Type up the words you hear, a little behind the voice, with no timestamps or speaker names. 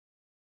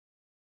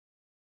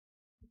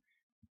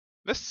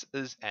This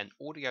is an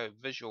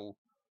audio-visual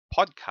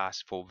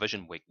podcast for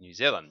Vision Week New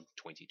Zealand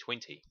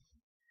 2020.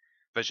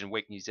 Vision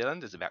Week New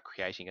Zealand is about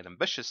creating an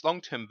ambitious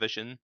long-term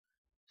vision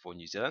for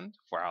New Zealand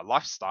for our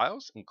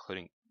lifestyles,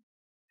 including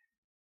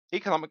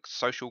economic,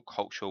 social,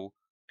 cultural,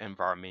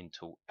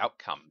 environmental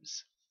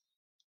outcomes.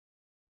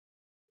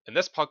 In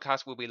this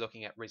podcast, we'll be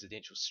looking at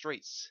residential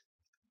streets,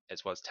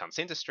 as well as town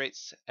centre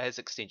streets, as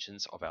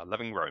extensions of our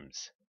living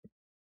rooms.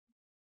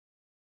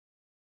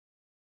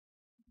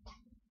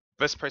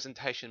 This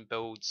presentation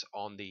builds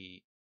on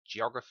the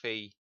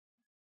geography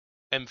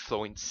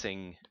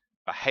influencing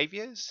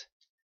behaviours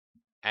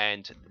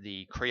and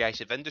the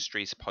creative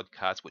industries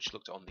podcast, which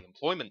looked on the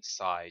employment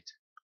side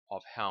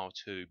of how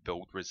to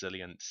build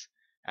resilience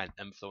and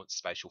influence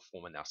spatial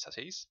form in our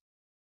cities.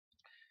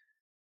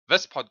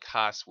 This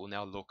podcast will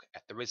now look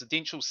at the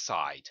residential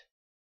side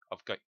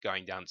of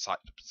going down site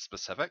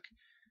specific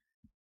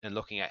and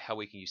looking at how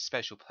we can use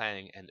spatial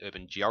planning and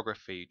urban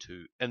geography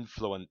to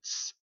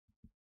influence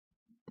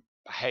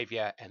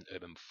behaviour and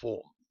urban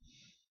form.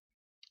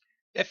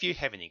 If you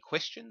have any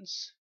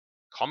questions,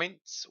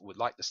 comments, or would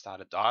like to start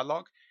a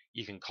dialogue,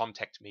 you can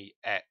contact me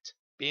at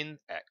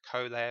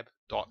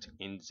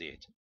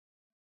ben@colab.nz.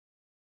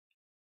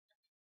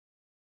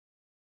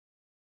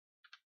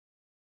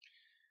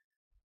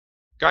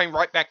 Going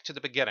right back to the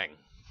beginning.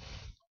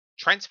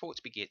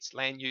 Transport begets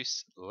land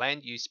use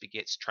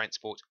begets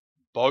transport,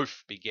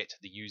 both beget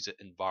the user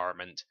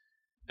environment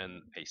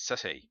in a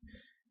city.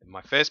 In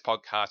my first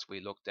podcast, we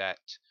looked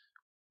at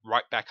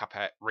right back up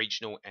at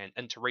regional and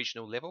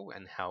interregional level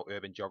and how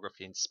urban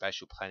geography and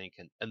spatial planning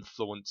can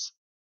influence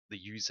the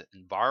user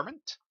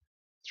environment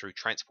through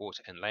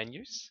transport and land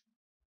use.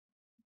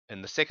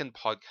 In the second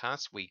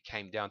podcast, we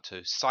came down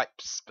to site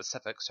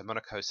specific, so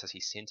Manukau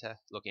City Centre,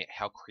 looking at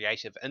how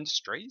creative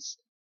industries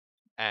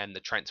and the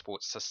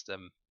transport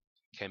system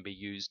can be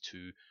used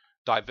to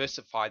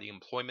diversify the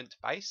employment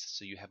base,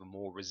 so you have a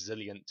more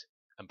resilient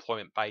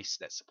employment base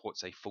that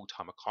supports a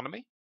full-time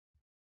economy.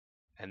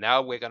 And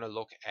now we're going to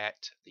look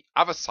at the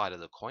other side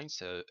of the coin,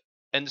 so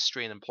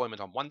industry and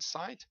employment on one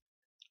side,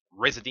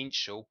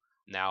 residential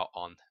now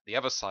on the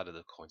other side of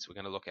the coin. So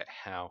we're going to look at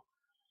how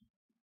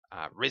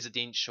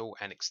residential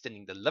and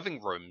extending the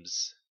living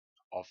rooms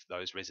of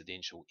those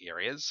residential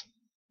areas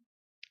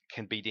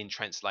can be then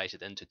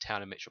translated into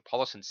town and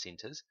metropolitan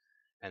centres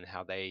and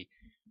how they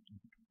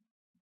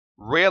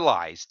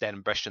realize that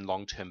ambitious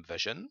long-term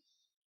vision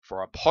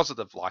for a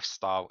positive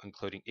lifestyle,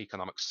 including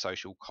economic,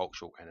 social,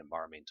 cultural, and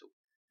environmental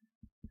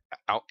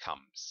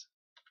outcomes.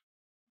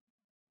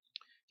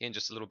 Again,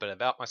 just a little bit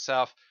about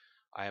myself.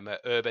 I am an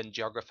urban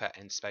geographer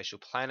and spatial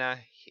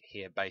planner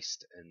here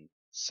based in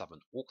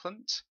southern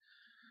Auckland.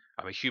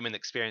 I'm a human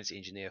experience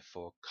engineer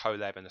for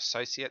Colab and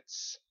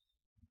Associates,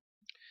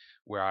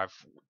 where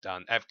I've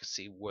done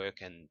advocacy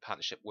work and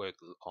partnership work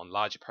on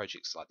larger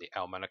projects like the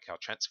Ao Manukau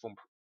Transform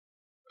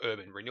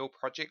Urban Renewal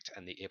Project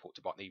and the Airport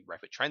to Botany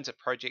Rapid Transit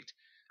Project,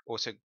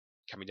 also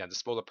coming down to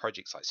smaller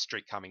projects like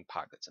street calming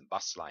parklets and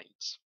bus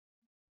lanes.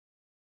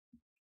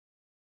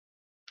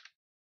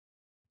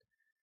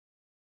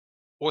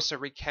 Also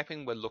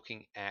recapping, we're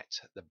looking at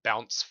the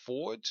bounce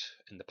forward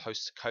in the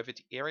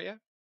post-COVID era.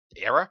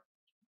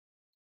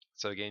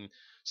 So again,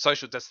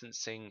 social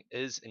distancing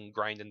is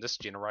ingrained in this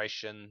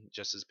generation,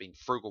 just as being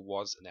frugal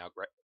was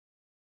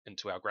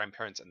into our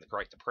grandparents in the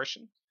Great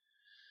Depression.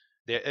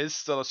 There is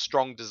still a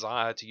strong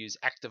desire to use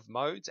active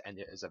modes, and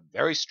there is a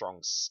very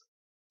strong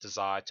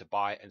desire to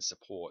buy and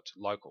support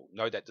local.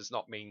 No, that does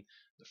not mean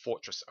the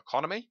fortress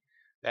economy.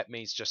 That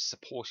means just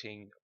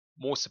supporting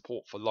more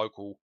support for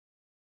local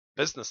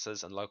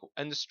businesses and local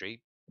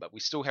industry, but we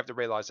still have the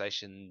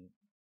realization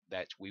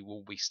that we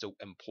will be still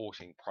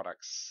importing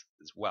products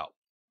as well.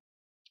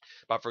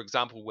 But for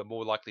example, we're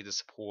more likely to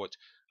support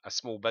a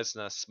small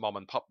business, mom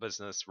and pop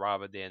business,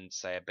 rather than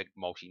say a big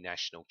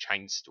multinational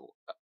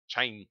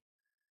chain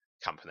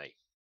company.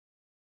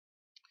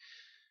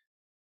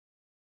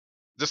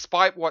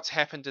 Despite what's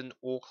happened in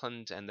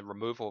Auckland and the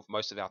removal of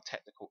most of our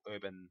technical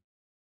urban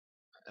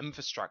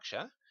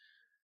infrastructure,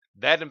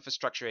 that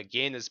infrastructure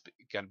again is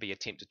going to be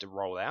attempted to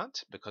roll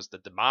out because the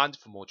demand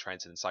for more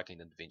transit and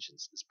cycling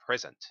interventions is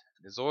present.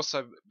 There's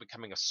also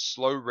becoming a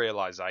slow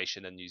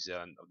realization in New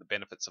Zealand of the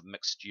benefits of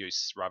mixed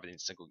use rather than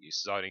single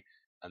use zoning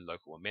and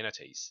local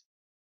amenities.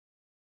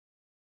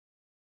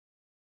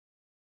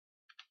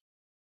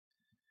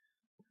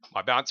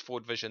 My bounce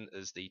forward vision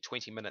is the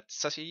 20-minute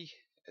city,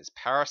 as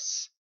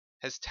Paris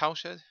has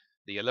touted.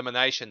 The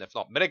elimination, if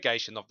not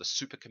mitigation, of the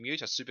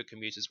supercommute. A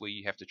supercommute is where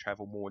you have to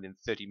travel more than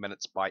 30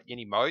 minutes by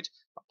any mode,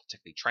 but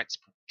particularly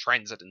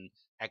transit and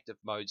active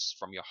modes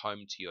from your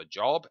home to your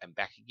job and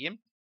back again.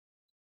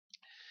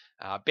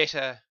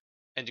 Better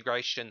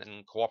integration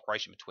and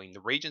cooperation between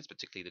the regions,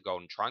 particularly the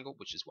Golden Triangle,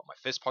 which is what my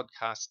first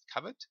podcast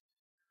covered.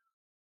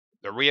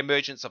 The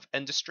re-emergence of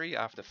industry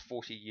after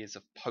 40 years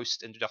of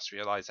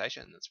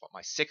post-industrialization. That's what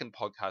my second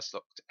podcast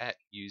looked at,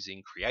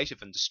 using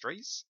creative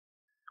industries,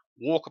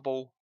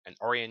 walkable and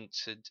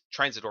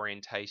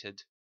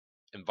transit-orientated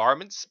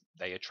environments.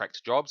 They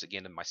attract jobs,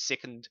 again in my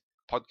second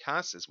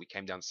podcast as we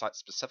came down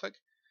site-specific.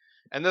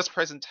 In this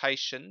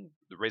presentation,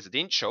 the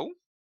residential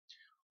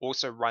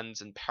also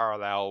runs in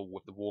parallel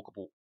with the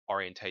walkable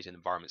orientated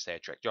environments that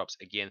attract jobs.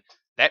 Again,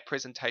 that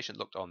presentation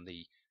looked on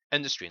the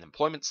industry and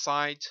employment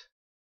side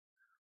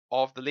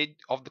of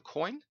the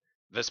coin.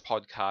 This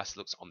podcast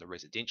looks on the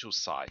residential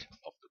side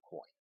of the coin.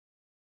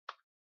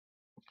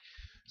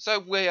 So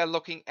we are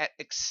looking at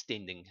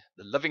extending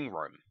the living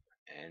room.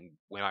 And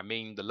when I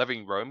mean the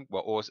living room,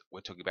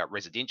 we're talking about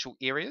residential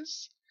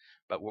areas,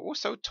 but we're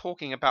also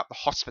talking about the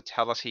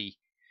hospitality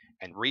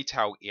and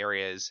retail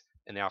areas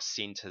in our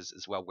centres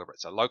as well, whether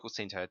it's a local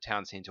centre, a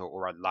town centre,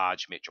 or a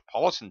large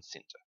metropolitan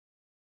centre.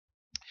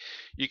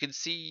 You can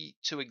see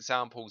two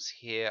examples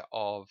here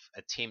of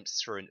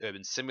attempts through an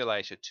urban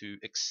simulator to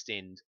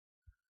extend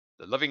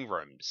the living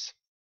rooms.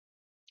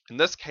 In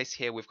this case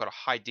here, we've got a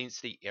high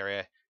density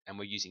area and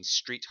we're using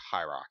street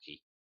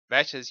hierarchy.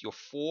 That is, your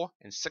 4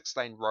 and 6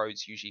 lane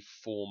roads usually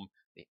form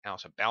the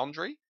outer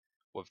boundary,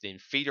 with then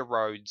feeder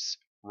roads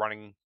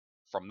running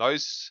from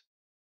those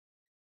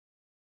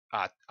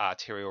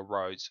arterial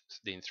roads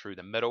then through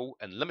the middle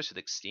and limited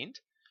extent,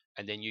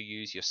 and then you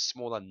use your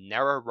smaller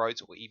narrow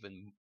roads or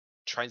even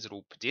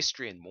transitable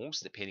pedestrian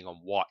malls depending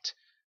on what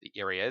the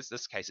area is. In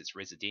this case it's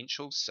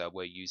residential, so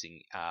we're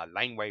using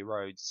laneway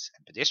roads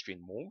and pedestrian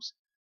malls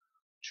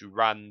to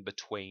run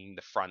between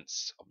the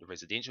fronts of the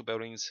residential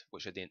buildings,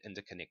 which are then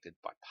interconnected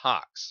by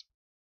parks.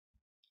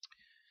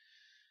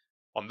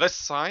 On this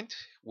side,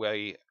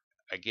 we're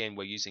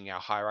using our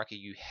hierarchy.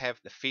 You have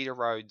the feeder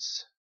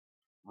roads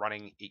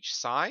running each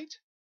side,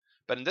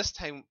 but in this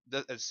time,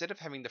 instead of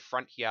having the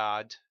front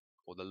yard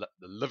or the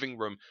living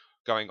room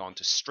going out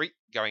to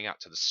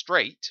the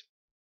street,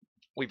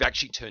 we've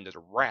actually turned it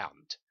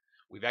around.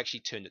 We've actually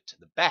turned it to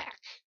the back,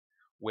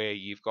 where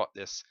you've got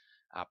this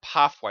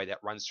pathway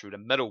that runs through the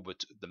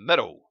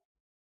middle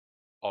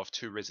of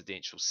two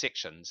residential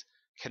sections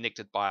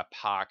connected by a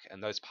park,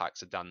 and those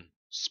parks are done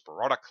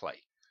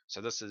sporadically.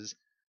 So this is,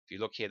 if you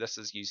look here, this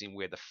is using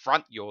where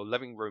your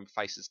living room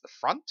faces the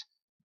front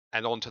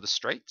and onto the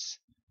streets.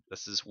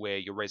 This is where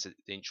your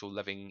residential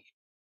living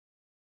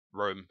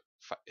room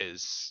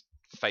is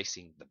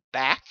facing the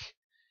back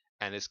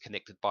and is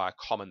connected by a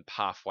common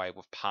pathway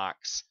with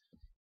parks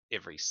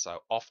every so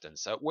often.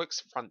 So it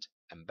works front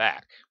and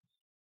back.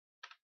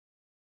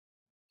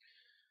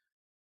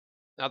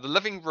 Now, the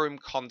living room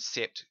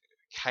concept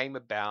came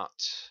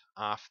about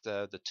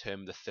after the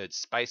term the third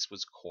space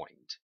was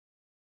coined.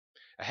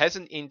 It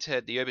hasn't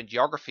entered the urban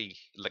geography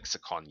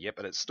lexicon yet,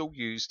 but it's still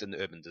used in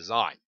urban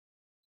design.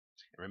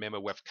 And remember,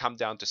 we've come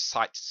down to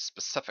site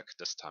specific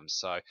this time.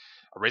 So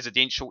a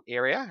residential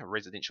area, a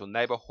residential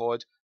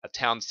neighborhood, a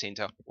town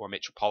center, or a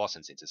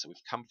metropolitan center. So we've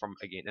come from,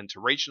 again,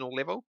 interregional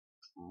level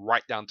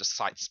right down to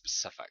site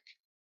specific.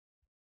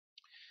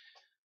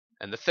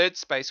 And the third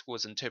space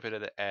was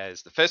interpreted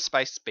as the first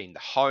space being the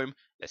home,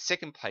 the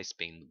second place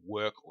being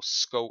work or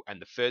school,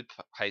 and the third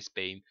place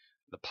being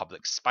the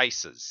public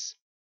spaces.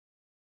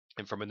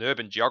 And from an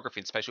urban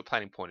geography and spatial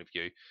planning point of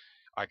view,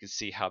 I can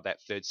see how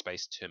that third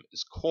space term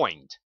is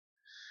coined.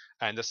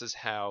 And this is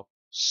how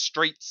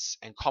streets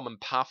and common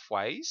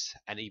pathways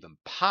and even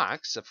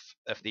parks,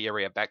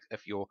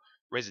 if your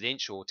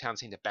residential or town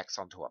centre backs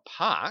onto a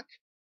park,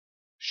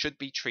 should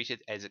be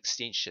treated as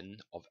extension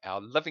of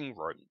our living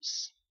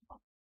rooms.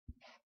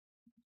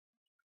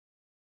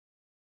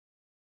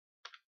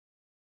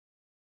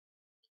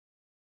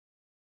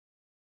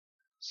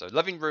 So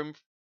living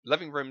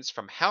rooms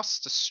from house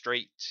to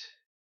street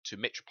to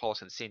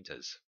metropolitan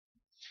centres.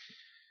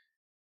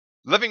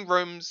 Living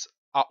rooms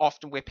are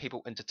often where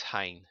people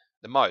entertain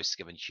the most,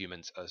 given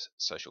humans are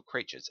social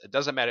creatures. It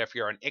doesn't matter if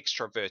you're an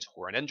extrovert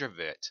or an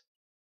introvert.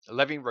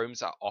 Living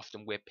rooms are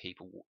often where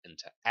people will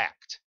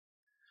interact.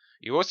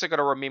 You also got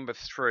to remember,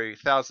 through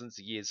thousands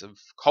of years of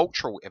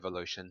cultural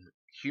evolution,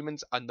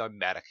 humans are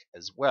nomadic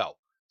as well.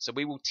 So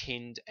we will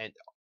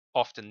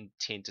often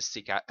tend to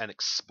seek out and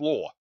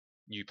explore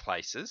new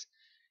places,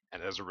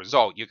 and as a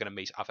result, you're going to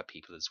meet other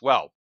people as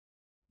well.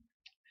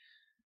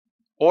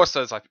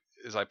 Also, as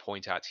I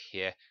point out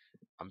here,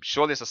 I'm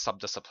sure there's a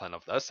subdiscipline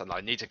of this, and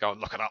I need to go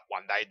and look it up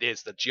one day.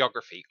 There's the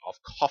geography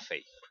of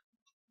coffee.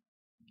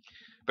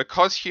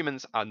 Because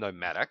humans are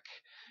nomadic,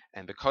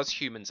 and because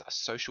humans are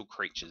social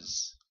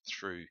creatures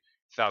through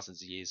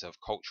thousands of years of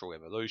cultural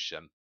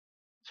evolution,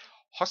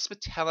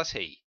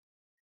 hospitality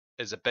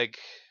is a big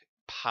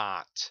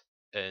part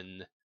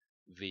in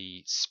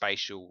the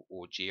spatial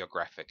or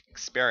geographic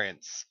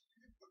experience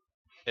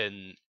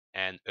in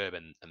an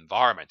urban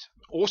environment.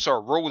 Also a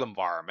rural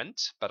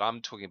environment, but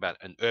I'm talking about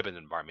an urban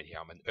environment here.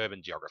 I'm an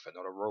urban geographer,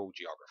 not a rural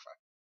geographer.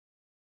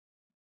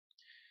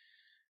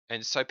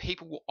 And so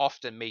people will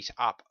often meet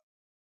up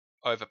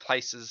over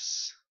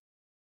places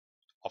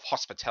of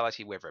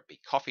hospitality, whether it be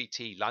coffee,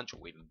 tea, lunch,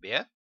 or even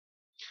beer,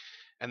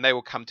 and they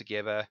will come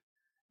together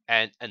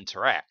and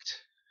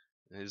interact.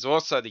 There's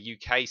also the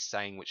UK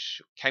saying,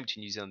 which came to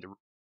New Zealand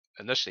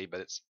initially, but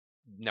it's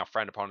now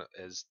frowned upon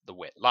as the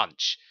wet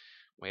lunch,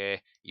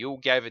 where you all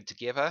gathered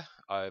together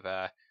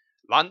over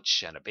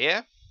lunch and a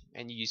beer,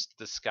 and you used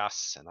to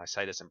discuss, and I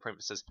say this in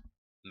parentheses,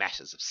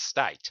 matters of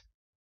state.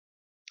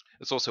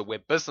 It's also where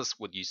business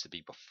would used to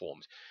be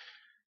performed.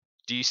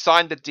 Do you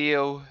sign the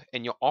deal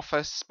in your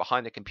office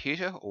behind a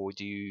computer, or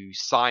do you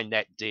sign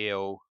that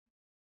deal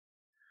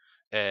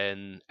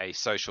in a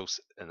social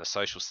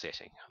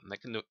setting?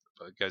 And it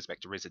goes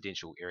back to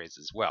residential areas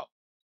as well.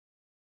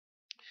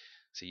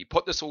 So you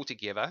put this all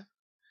together,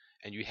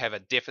 and you have a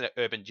definite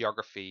urban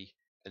geography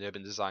and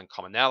urban design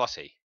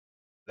commonality.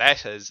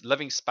 That is,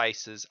 living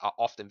spaces are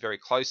often very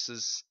close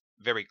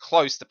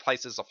to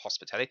places of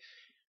hospitality.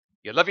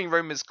 Your living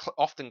room is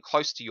often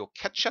close to your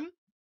kitchen,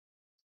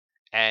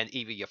 and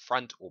either your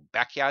front or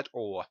backyard,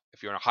 or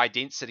if you're in a high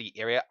density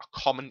area, a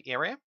common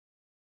area.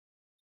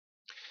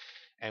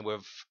 And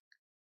with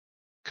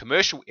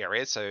commercial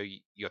areas, so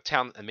your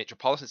town and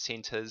metropolitan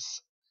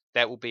centres,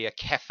 that will be a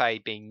cafe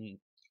being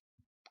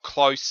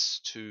close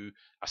to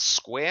a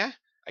square,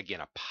 again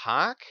a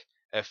park,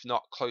 if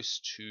not close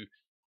to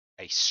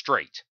a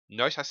street.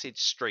 Note I said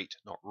street,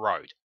 not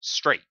road.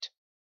 Street.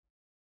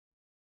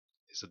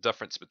 There's a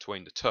difference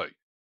between the two.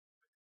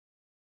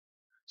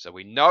 So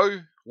we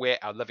know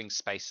where our living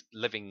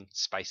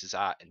spaces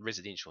are in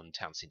residential and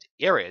town centre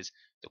areas.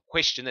 The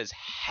question is,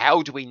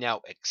 how do we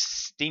now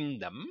extend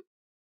them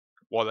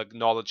while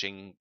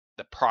acknowledging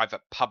the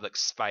private public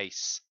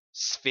space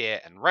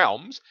sphere and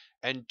realms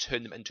and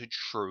turn them into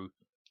true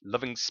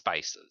living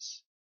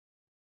spaces?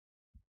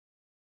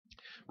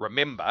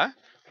 Remember,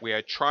 we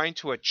are trying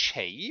to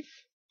achieve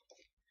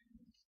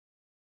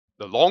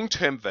the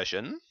long-term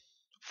vision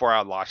for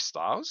our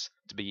lifestyles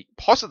to be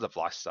positive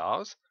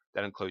lifestyles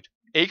that include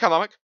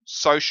economic,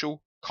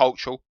 social,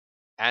 cultural,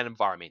 and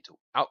environmental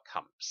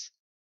outcomes.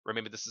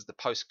 Remember, this is the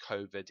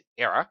post-COVID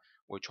era.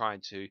 We're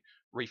trying to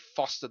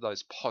refoster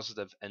those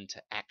positive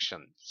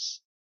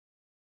interactions.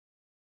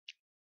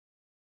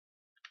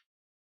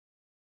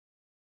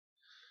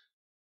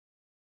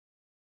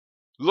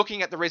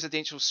 Looking at the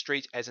residential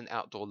street as an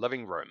outdoor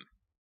living room.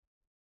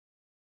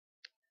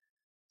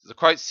 The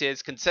quote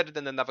says, considered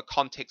in another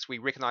context, we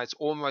recognize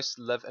almost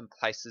live in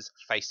places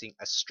facing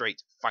a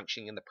street,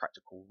 functioning in the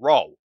practical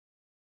role.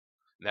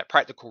 And that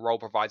practical role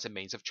provides a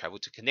means of travel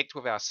to connect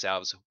with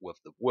ourselves, with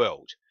the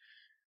world.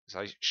 As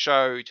I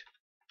showed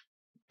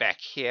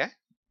back here,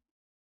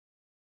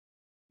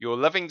 your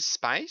living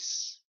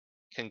space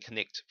can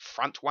connect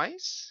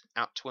frontways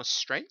out to a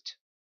street,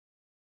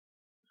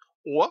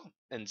 or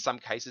in some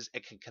cases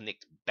it can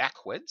connect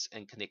backwards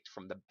and connect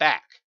from the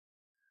back.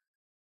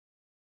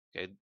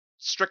 Okay.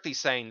 Strictly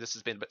saying, this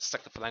has been a bit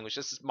stickler for language,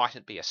 this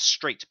mightn't be a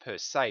street per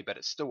se, but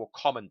it's still a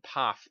common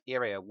path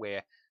area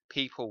where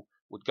people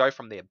would go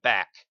from their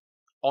back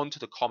onto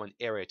the common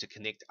area to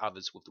connect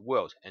others with the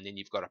world. And then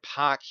you've got a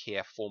park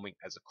here forming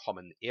as a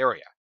common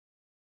area.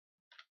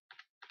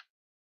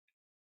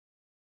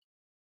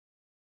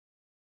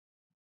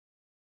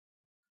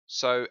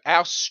 So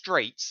our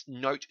streets,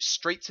 note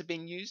streets have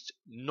been used,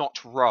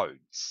 not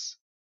roads.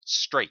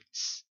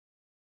 Streets.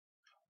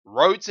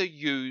 Roads are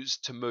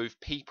used to move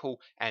people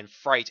and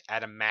freight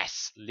at a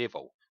mass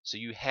level. So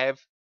you have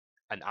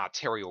an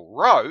arterial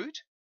road,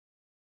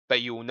 but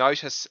you will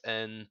notice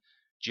in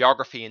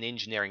geography and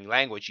engineering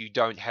language, you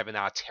don't have an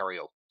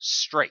arterial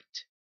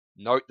street.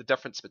 Note the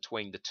difference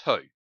between the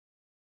two.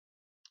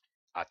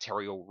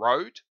 Arterial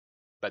road,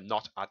 but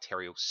not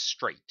arterial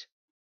street.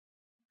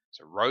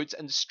 So roads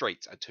and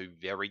streets are two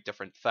very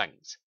different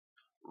things.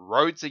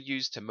 Roads are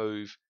used to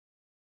move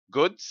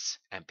goods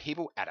and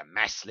people at a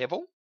mass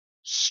level.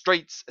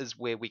 Streets is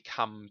where we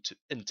come to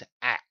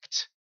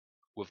interact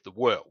with the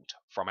world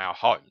from our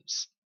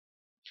homes.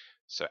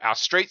 So our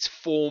streets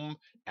form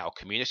our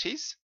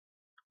communities,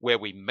 where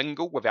we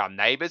mingle with our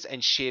neighbours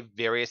and share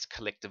various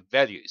collective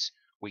values.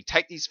 We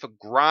take these for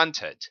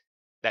granted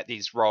that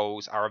these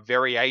roles are a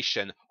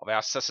variation of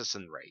our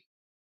citizenry.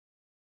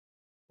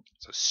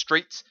 So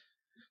streets,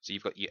 so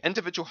you've got your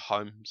individual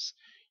homes,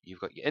 you've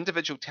got your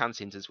individual town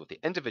centres with their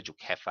individual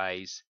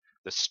cafes.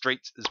 The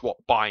streets is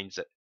what binds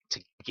it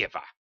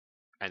together.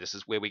 And this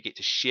is where we get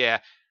to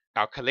share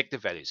our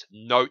collective values.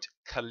 Note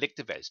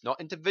collective values,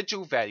 not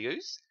individual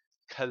values,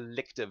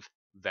 collective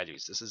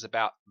values. This is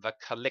about the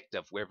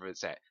collective, wherever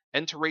it's at.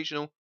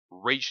 Interregional,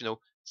 regional,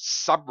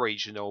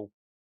 sub-regional,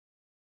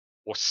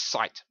 or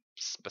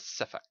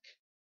site-specific.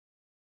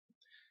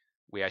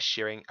 We are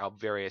sharing our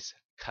various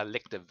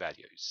collective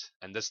values,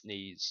 and this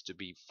needs to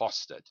be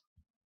fostered.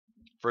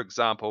 For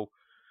example,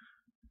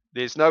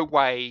 there's no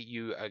way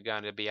you are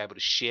going to be able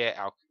to share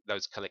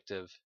those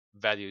collective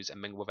values and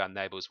mingle with our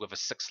neighbours with a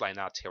 6-lane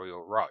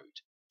arterial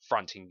road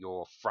fronting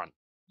your front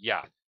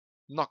yard.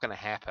 Not going to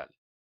happen.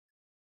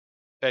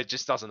 It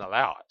just doesn't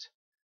allow it.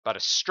 But a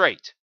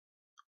street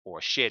or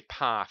a shared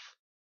path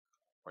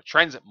or a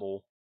transit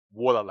mall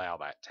will allow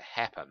that to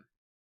happen.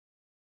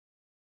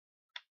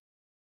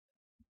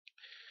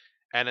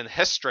 And in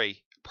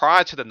history,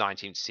 prior to the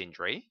 19th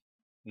century,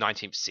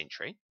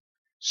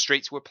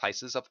 streets were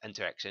places of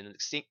interaction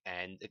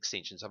and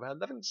extensions of our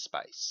living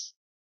space.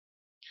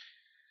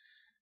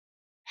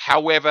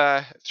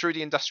 However, through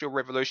the Industrial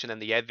Revolution and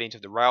the advent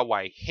of the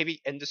railway,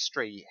 heavy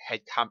industry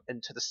had come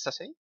into the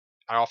city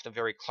and often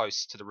very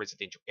close to the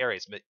residential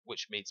areas,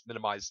 which means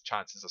minimized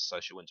chances of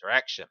social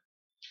interaction.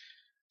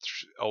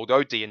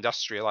 although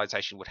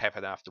deindustrialization would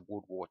happen after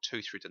World War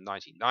II through the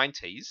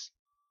 1990s,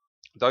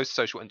 those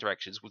social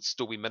interactions would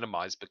still be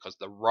minimized because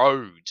the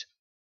road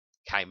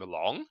came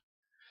along,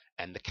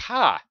 and the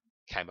car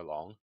came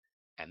along,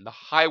 and the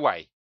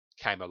highway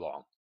came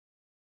along.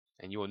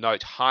 And you will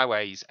note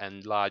highways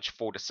and large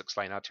 4 to 6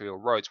 lane arterial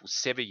roads will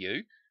sever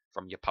you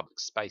from your public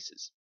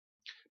spaces.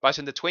 But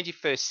in the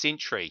 21st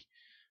century,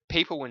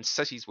 people in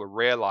cities were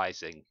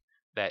realizing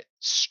that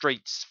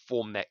streets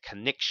form that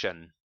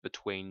connection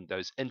between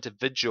those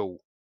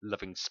individual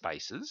living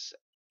spaces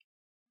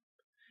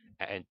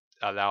and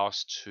allow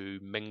us to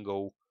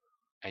mingle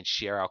and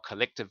share our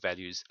collective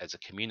values as a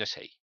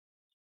community.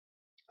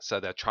 So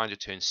they're trying to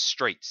turn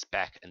streets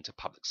back into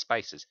public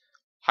spaces.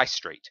 High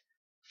Street,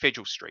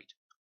 Federal Street,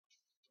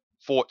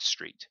 Fort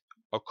Street,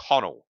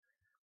 O'Connell.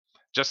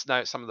 Just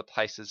note some of the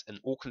places in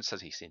Auckland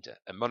City Centre.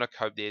 In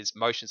Monaco, there's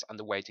motions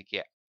underway to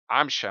get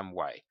Armsham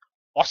Way,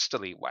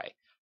 Osterley Way,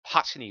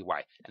 Putney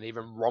Way, and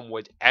even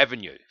Romwood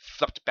Avenue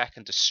flipped back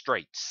into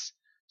streets.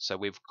 So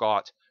we've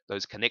got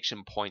those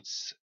connection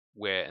points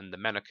where in the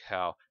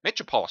Manukau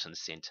Metropolitan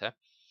Centre,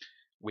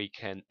 we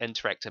can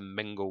interact and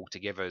mingle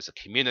together as a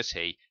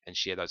community and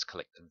share those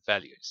collective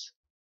values.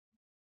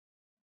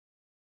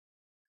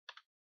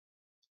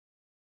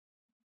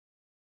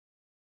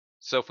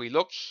 So if we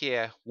look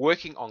here,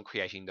 working on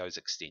creating those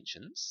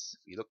extensions,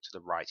 if you look to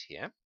the right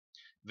here,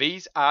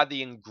 these are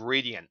the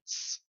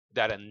ingredients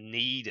that are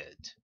needed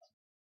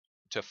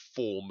to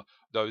form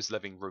those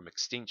living room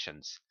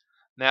extensions.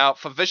 Now,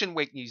 for Vision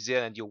Week New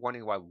Zealand, you're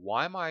wondering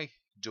why am I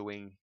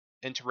doing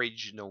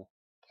interregional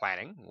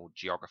planning or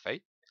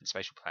geography and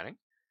spatial planning,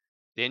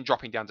 then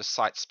dropping down to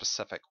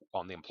site-specific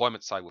on the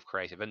employment side with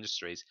creative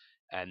industries,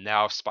 and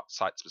now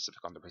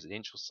site-specific on the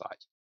residential side.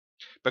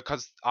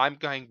 Because I'm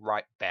going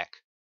right back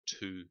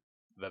to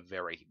the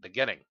very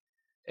beginning.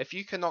 If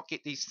you cannot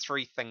get these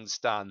three things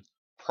done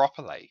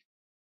properly,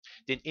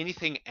 then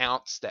anything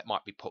else that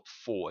might be put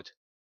forward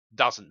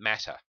doesn't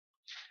matter.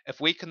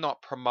 If we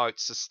cannot promote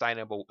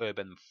sustainable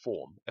urban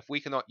form, if we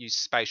cannot use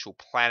spatial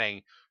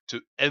planning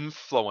to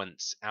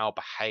influence our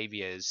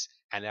behaviors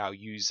and our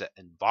user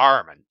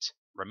environment,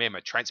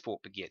 remember,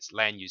 transport begets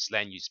land use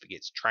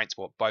begets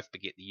transport, both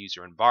beget the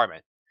user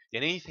environment,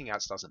 then anything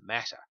else doesn't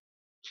matter.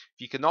 If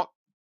you cannot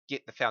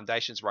get the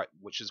foundations right,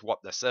 which is what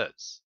this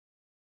is,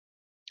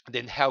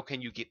 then how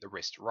can you get the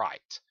rest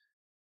right?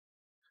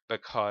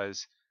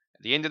 Because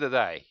at the end of the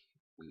day,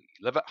 we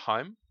live at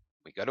home,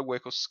 we go to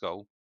work or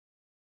school,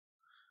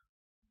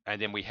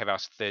 and then we have our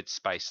third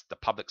space, the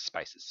public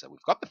spaces. So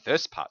we've got the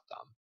first part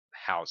done,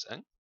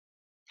 housing,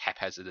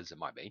 haphazard as it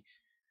might be.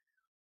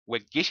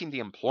 We're getting the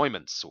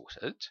employment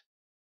sorted,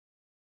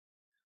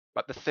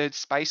 but the third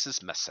space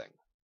is missing.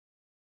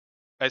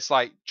 It's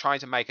like trying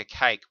to make a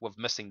cake with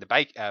missing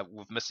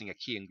with missing a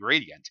key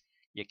ingredient.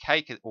 Your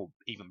cake, or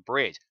even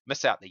bread,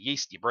 miss out the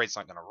yeast, your bread's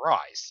not going to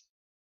rise.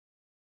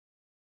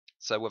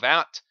 So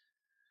without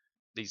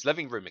these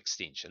living room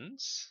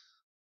extensions,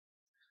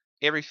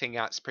 everything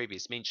else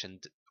previously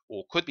mentioned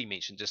or could be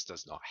mentioned just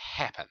does not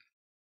happen.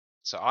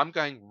 So I'm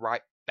going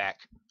right back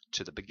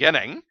to the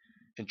beginning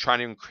and trying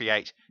to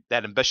create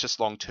that ambitious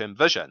long-term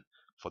vision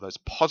for those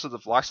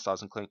positive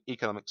lifestyles, including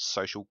economic,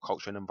 social,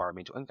 cultural, and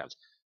environmental incomes.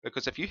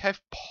 Because if you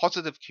have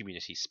positive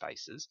community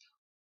spaces,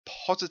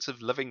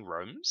 positive living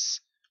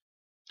rooms,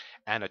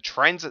 and a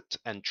transit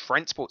and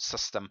transport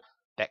system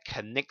that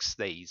connects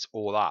these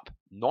all up,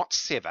 not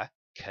sever,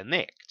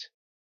 connect,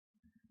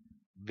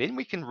 then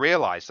we can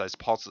realize those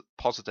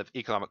positive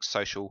economic,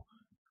 social,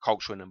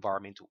 cultural, and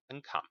environmental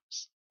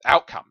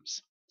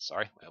outcomes.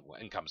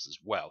 Incomes as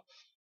well.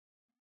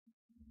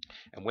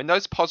 And when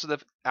those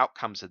positive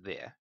outcomes are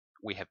there,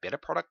 we have better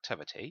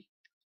productivity,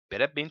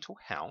 better mental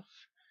health,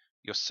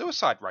 your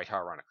suicide rate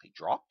ironically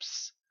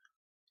drops,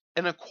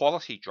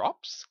 inequality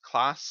drops,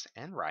 class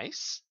and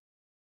race,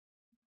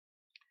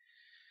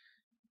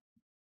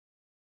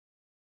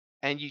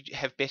 and you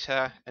have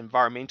better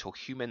environmental,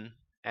 human,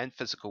 and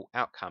physical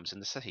outcomes in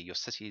the city. Your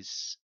city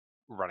is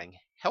running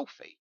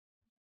healthy.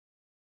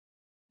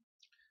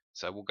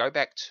 So we'll go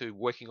back to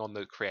working on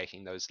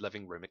creating those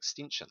living room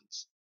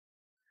extensions.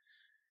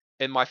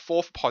 In my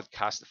fourth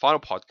podcast, the final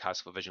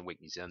podcast for Vision Week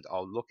New Zealand,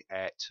 I'll look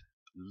at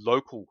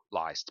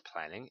localized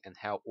planning and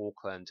how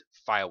Auckland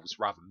fails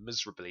rather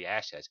miserably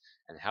at it,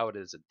 and how it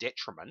is a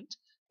detriment,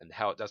 and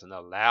how it doesn't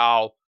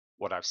allow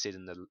what I've said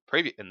in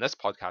this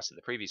podcast and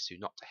the previous two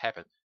not to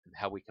happen, and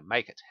how we can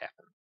make it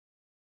happen.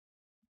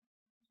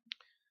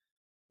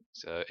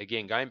 So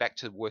again, going back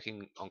to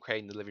working on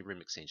creating the living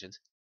room extensions,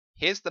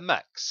 here's the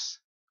mix: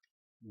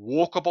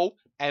 walkable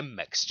and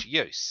mixed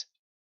use.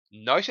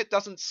 Note it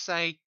doesn't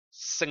say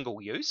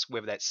single use,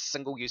 whether that's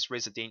single use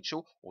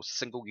residential or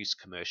single use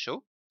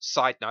commercial.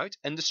 Side note,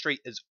 industry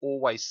is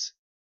always,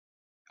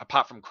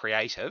 apart from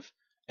creative,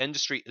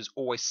 industry is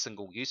always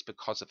single use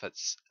because of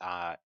its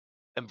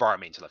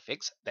environmental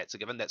effects. That's a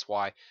given. That's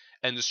why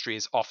industry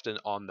is often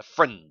on the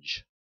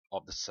fringe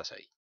of the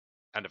city.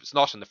 And if it's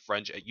not on the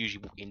fringe, it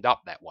usually will end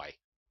up that way.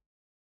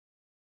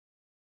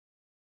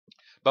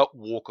 but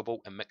walkable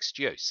and mixed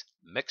use.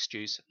 Mixed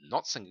use,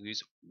 not single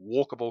use,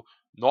 walkable,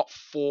 not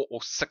 4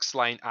 or 6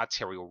 lane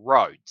arterial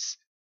roads.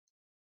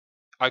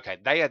 Okay,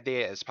 they are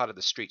there as part of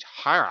the street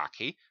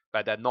hierarchy,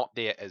 but they're not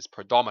there as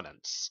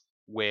predominance,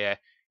 where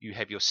you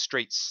have your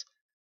streets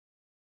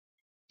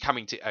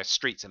coming to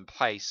streets in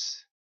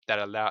place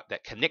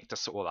that connect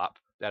us all up,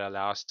 that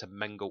allow us to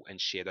mingle and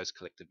share those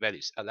collective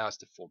values, allow us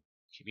to form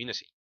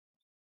community.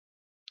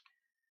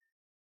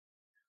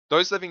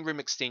 Those living room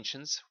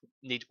extensions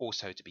need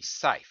also to be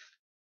safe.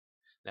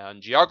 Now,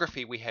 in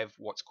geography, we have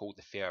what's called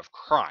the fear of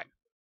crime.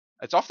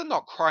 It's often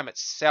not crime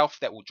itself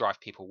that will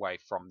drive people away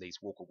from these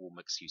walkable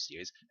mixed-use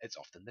areas. It's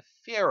often the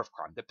fear of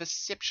crime, the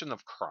perception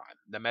of crime.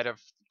 No matter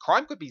if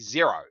crime could be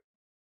zero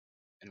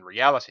in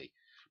reality,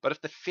 but if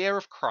the fear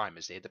of crime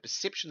is there, the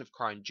perception of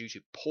crime due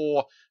to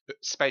poor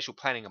spatial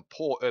planning and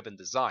poor urban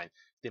design,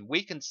 then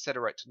we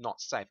consider it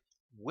not safe.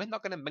 We're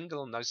not going to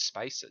mingle in those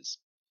spaces.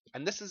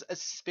 And this is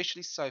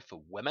especially so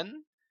for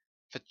women,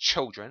 for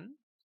children,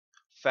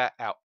 for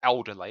our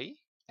elderly,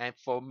 and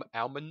for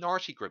our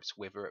minority groups,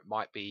 whether it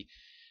might be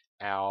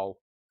our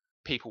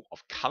people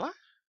of colour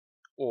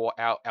or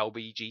our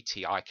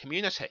LGBTI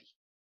community.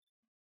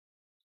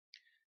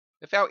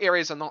 If our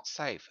areas are not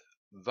safe,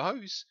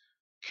 those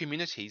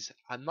communities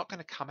are not going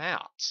to come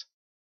out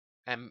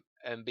and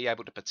be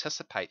able to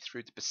participate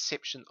through the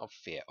perception of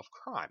fear of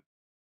crime.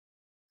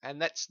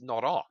 And that's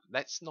not on.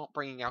 That's not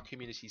bringing our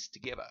communities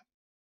together.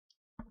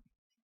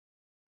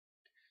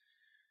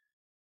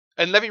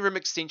 In living room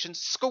extensions,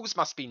 schools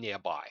must be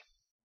nearby.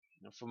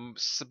 From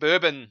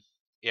suburban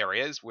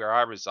areas where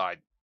I reside,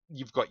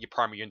 you've got your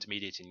primary,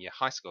 intermediate, and your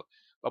high school.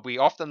 But we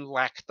often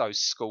lack those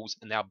schools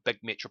in our big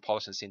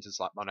metropolitan centres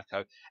like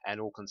Manukau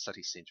and Auckland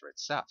City Centre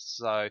itself.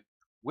 So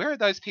where are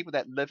those people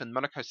that live in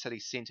Manukau City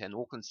Centre and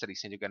Auckland City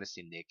Centre going to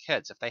send their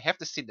kids? If they have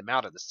to send them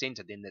out of the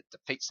centre, then that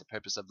defeats the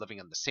purpose of living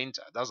in the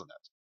centre, doesn't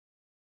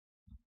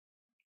it?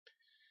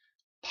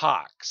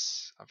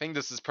 Parks. I think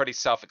this is pretty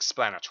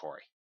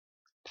self-explanatory.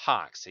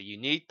 Parks. So you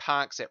need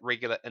parks at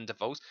regular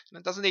intervals, and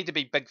it doesn't need to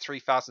be big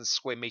 3,000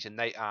 square meter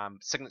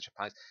signature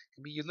parks. It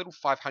can be your little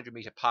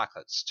 500-meter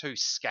parklets too,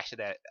 scattered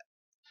at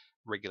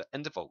regular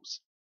intervals.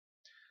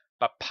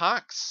 But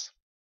parks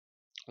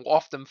will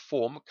often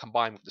form,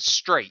 combined with the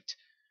street,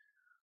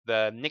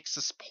 the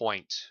nexus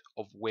point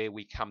of where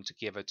we come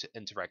together to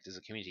interact as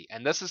a community.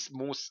 And this is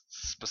more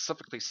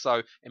specifically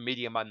so in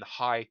medium and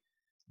high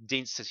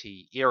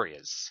density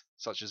areas,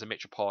 such as a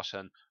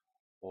metropolitan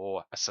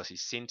or a city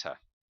centre.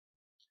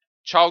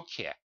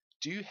 Childcare.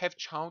 Do you have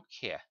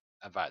childcare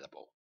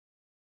available?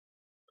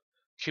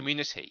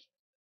 Community.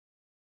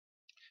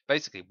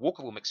 Basically,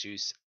 walkable mixed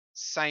use,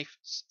 safe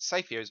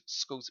areas,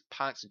 schools,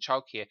 parks, and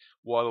childcare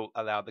will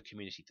allow the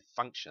community to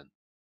function.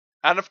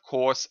 And of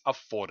course,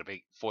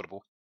 affordable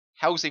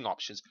housing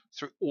options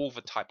through all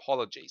the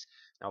typologies.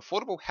 Now,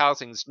 affordable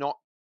housing is not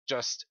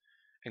just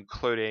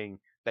including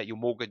that your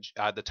mortgage,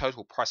 the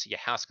total price of your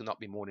house cannot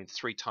be more than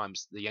 3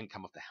 times the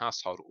income of the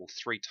household, or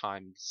 3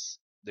 times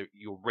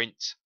your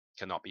rent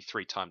cannot be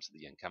 3 times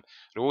the income.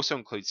 It also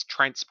includes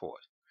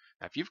transport.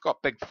 Now, if you've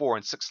got big 4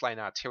 and 6 lane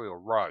arterial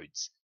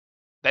roads,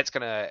 that's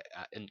going to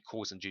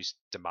cause induced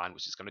demand,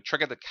 which is going to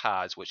trigger the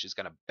cars, which is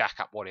going to back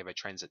up whatever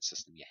transit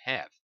system you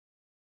have.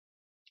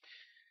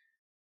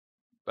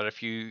 But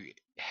if you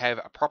have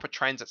a proper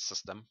transit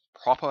system,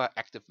 proper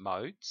active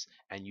modes,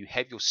 and you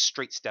have your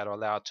streets that are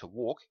allowed to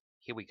walk,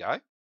 here we go.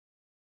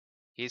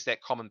 Here's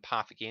that common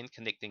path again,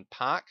 connecting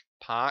park,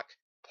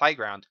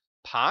 playground,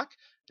 park.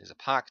 There's a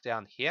park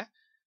down here.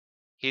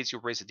 Here's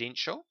your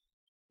residential,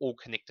 all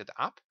connected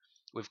up.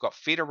 We've got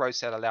feeder roads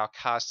that allow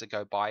cars to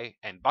go by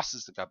and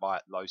buses to go by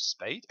at low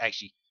speed.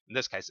 Actually, in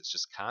this case, it's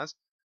just cars.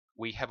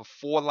 We have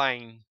a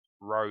 4-lane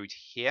road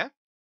here,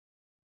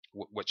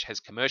 which has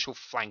commercial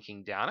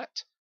flanking down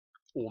it,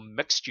 or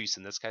mixed use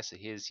in this case. So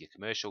here's your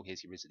commercial,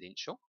 here's your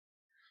residential.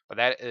 But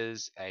that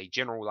is a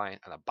general lane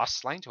and a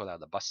bus lane to allow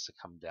the bus to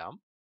come down.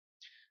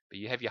 But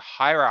you have your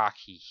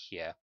hierarchy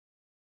here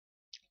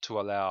to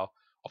allow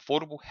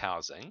affordable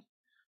housing,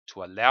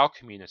 to allow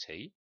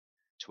community,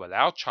 to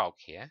allow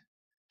childcare,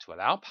 to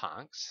allow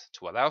parks,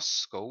 to allow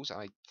schools.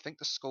 I think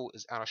the school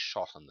is out of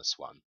shot on this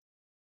one.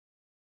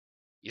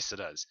 Yes, it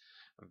is.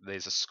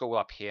 There's a school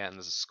up here and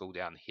there's a school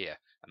down here,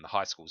 and the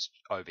high school's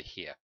over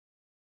here.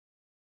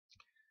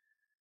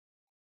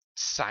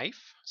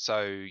 Safe,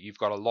 so you've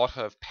got a lot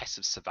of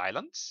passive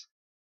surveillance,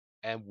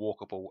 and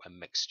walkable and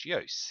mixed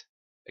use.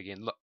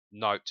 Again,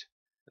 note,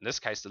 in this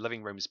case, the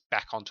living room is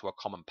back onto a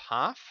common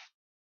path,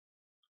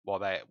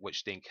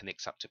 which then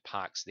connects up to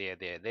parks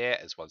there,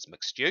 as well as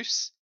mixed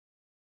use.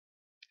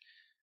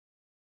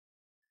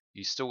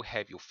 You still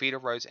have your feeder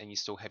roads and you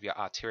still have your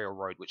arterial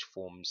road, which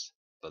forms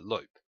the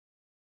loop.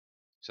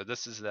 So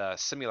this is the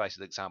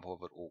simulated example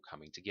of it all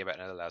coming together,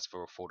 and it allows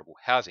for affordable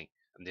housing.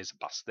 And there's a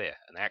bus there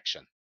in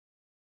action.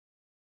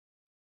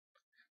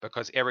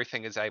 Because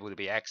everything is able to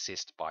be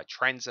accessed by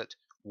transit,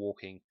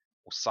 walking,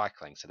 or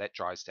cycling. So that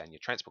drives down your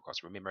transport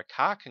costs. Remember, a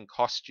car can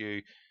cost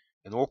you,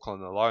 in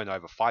Auckland alone,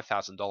 over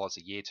 $5,000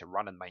 a year to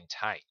run and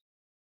maintain.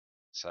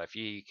 So if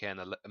you can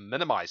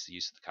minimize the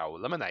use of the car or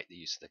eliminate the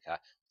use of the car,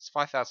 it's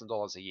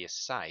 $5,000 a year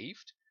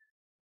saved.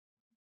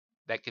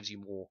 That gives you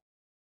more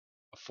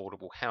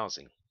affordable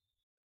housing.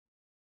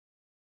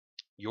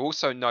 You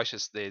also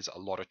notice there's a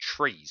lot of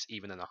trees,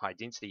 even in a high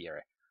density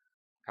area.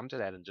 Come to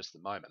that in just a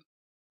moment.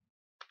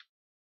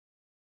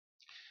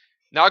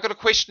 Now I've got a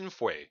question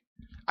for you.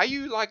 Are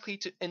you likely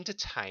to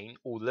entertain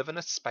or live in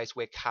a space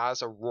where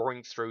cars are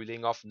roaring through,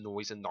 letting off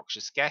noise and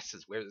noxious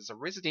gases, whether it's a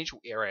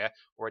residential area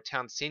or a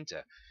town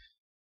centre?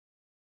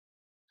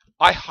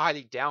 I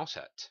highly doubt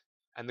it.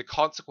 And the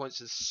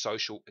consequence is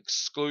social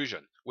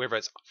exclusion, whether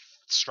it's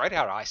straight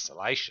out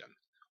isolation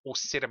or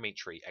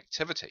sedimentary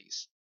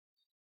activities.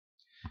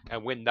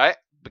 And when that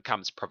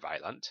becomes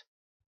prevalent,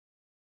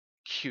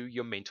 cue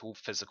your mental,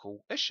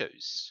 physical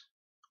issues.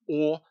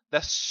 Or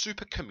the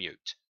super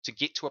commute to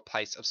get to a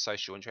place of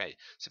social interaction.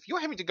 So if you're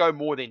having to go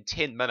more than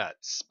 10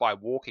 minutes by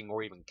walking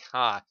or even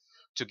car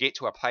to get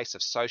to a place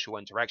of social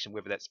interaction,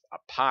 whether that's a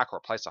park or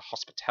a place of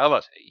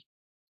hospitality,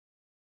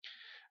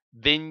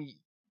 then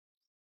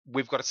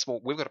we've got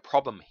a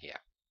problem here,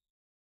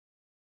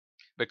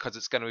 because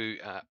it's going to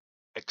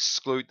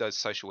exclude those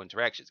social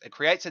interactions. It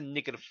creates a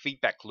negative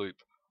feedback loop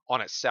on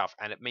itself,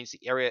 and it means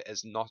the area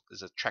is not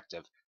as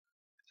attractive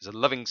as a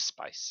living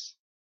space.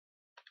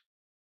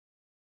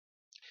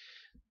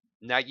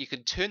 Now you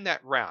can turn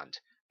that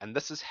round, and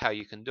this is how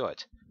you can do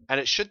it.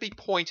 And it should be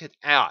pointed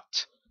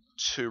out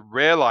to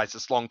realize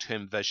this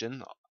long-term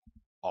vision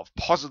of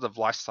positive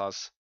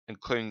lifestyles,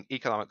 including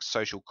economic,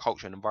 social,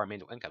 cultural, and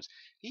environmental incomes.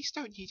 These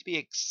don't need to be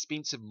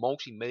expensive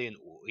multi-million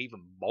or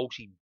even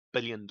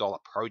multi-billion-dollar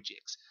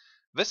projects.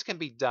 This can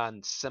be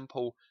done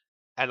simple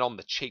and on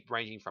the cheap,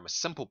 ranging from a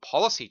simple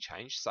policy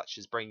change, such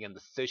as bringing in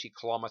the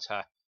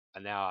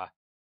 30-kilometre-an-hour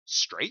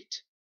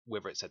street,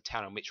 whether it's a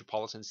town or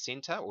metropolitan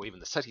centre or even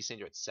the city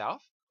centre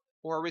itself,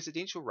 or a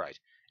residential road.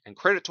 And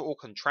credit to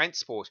Auckland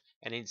Transport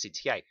and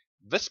NZTA,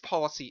 this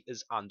policy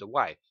is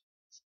underway.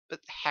 It's a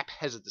bit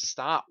haphazard to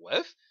start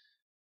with,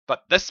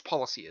 but this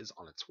policy is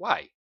on its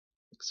way.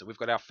 So we've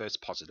got our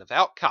first positive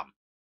outcome.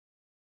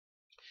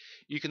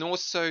 You can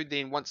also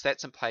then, once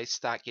that's in place,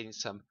 start getting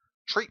some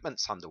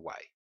treatments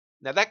underway.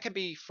 Now that can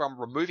be from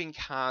removing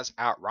cars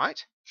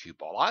outright, queue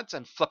bollards,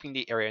 and flipping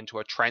the area into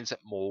a transit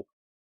mall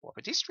or a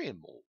pedestrian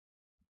mall.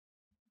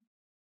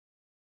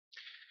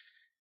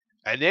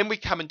 And then we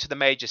come into the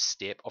major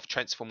step of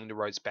transforming the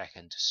roads back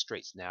into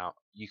streets. Now,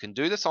 you can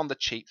do this on the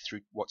cheap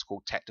through what's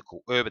called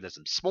tactical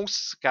urbanism. Small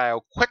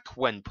scale, quick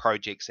win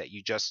projects that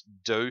you just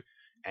do,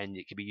 and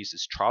it can be used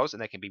as trials,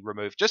 and they can be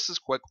removed just as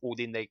quick, or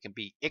then they can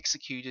be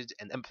executed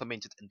and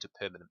implemented into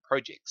permanent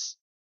projects.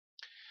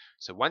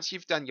 So once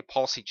you've done your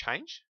policy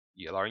change,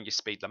 you're lowering your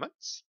speed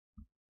limits,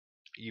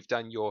 you've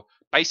done your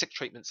basic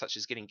treatment such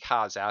as getting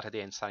cars out of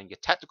there and saying your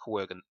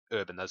tactical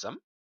urbanism,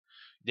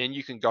 then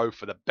you can go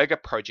for the bigger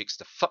projects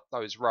to flip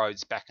those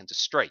roads back into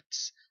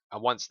streets.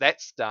 And once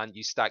that's done,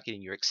 you start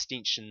getting your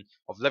extension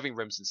of living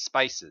rooms and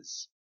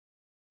spaces.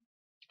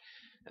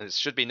 And it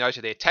should be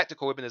noted there,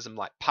 tactical urbanism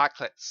like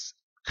parklets,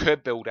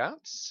 curb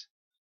build-outs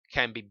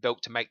can be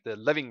built to make the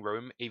living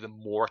room even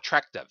more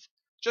attractive.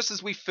 Just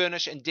as we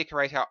furnish and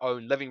decorate our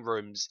own living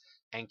rooms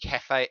and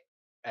cafe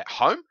at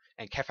home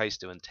and cafes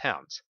do in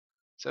towns.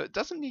 So it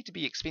doesn't need to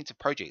be expensive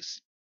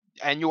projects.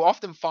 And you'll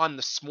often find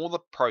the smaller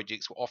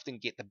projects will often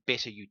get the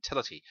better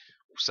utility,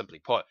 or simply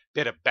put,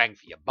 better bang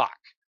for your buck.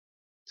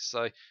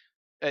 So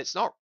it's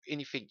not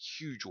anything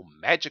huge or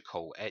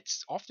magical.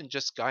 It's often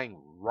just going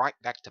right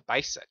back to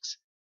basics.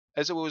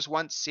 As it was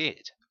once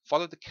said,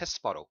 follow the KISS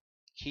model.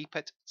 Keep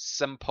it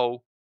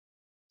simple,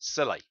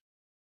 silly.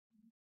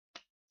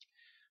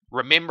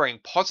 Remembering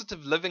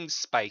positive living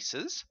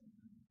spaces,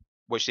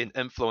 which then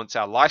influence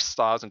our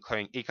lifestyles,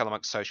 including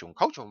economic, social, and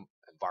cultural,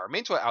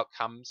 environmental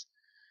outcomes.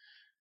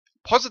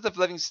 Positive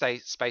living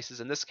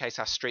spaces, in this case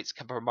our streets,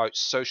 can promote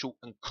social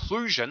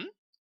inclusion.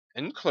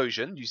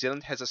 New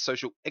Zealand has a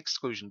social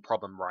exclusion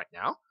problem right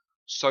now.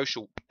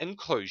 Social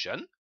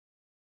inclusion,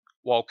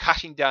 while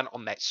cutting down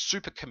on that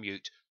super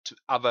commute to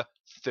other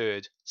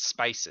third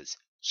spaces.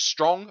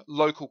 Strong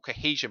local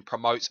cohesion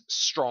promotes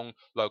strong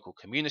local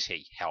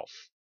community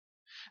health.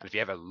 And if you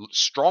have a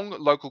strong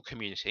local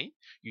community,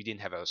 you then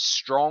have a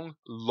strong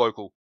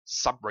local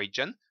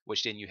sub-region,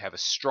 which then you have a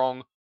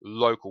strong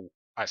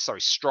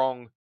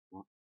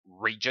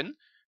region,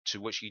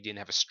 to which you then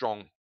have a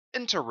strong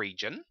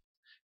inter-region,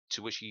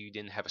 to which you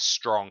then have a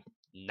strong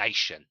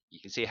nation. You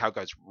can see how it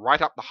goes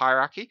right up the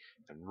hierarchy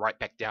and right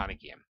back down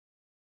again.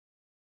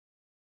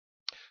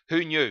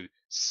 Who knew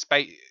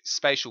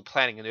spatial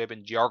planning and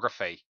urban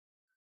geography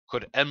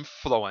could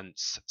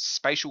influence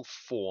spatial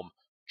form,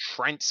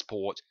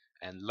 transport,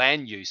 and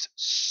land use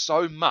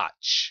so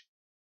much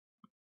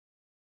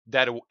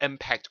that it will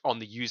impact on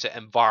the user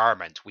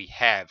environment we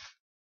have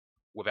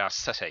with our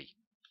city?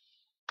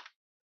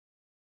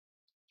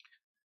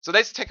 So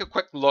let's take a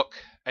quick look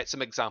at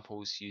some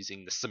examples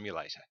using the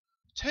simulator.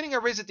 Turning a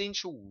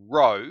residential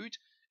road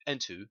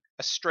into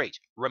a street.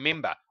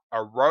 Remember,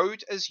 a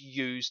road is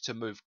used to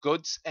move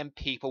goods and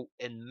people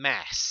in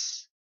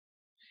mass.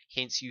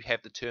 Hence you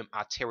have the term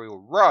arterial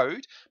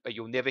road, but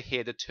you'll never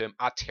hear the term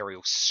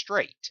arterial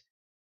street.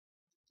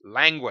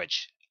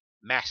 Language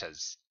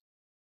matters.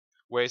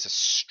 Whereas a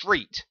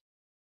street,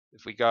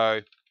 if we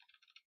go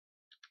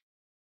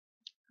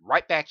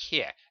right back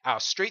here, our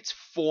streets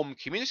form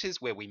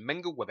communities where we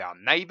mingle with our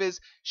neighbours,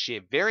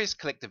 share various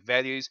collective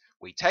values.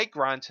 We take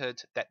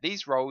granted that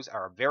these roles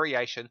are a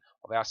variation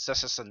of our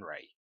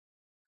citizenry.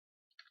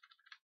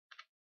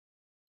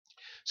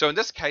 So in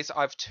this case,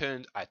 I've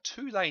turned a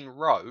 2-lane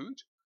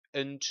road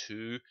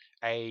into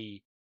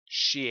a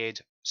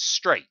shared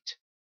street.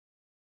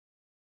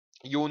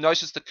 You'll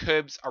notice the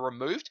curbs are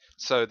removed,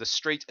 so the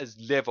street is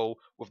level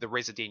with the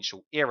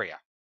residential area.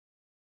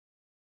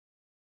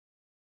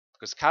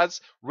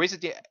 Because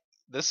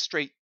this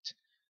street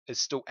is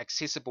still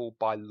accessible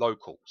by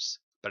locals,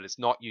 but it's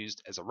not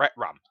used as a rat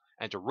run.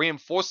 And to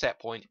reinforce that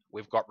point,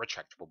 we've got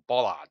retractable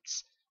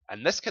bollards.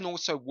 And this can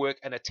also work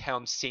in a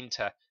town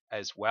centre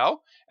as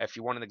well. If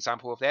you want an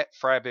example of that,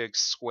 Freiburg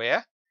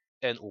Square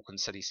in Auckland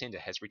City Centre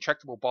has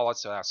retractable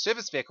bollards to allow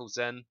service vehicles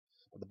in,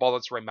 with the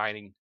bollards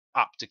remaining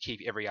up to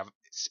keep every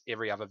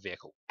other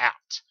vehicle out.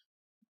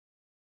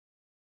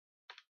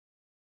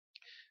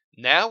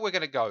 Now we're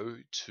going to go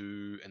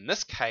to, in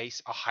this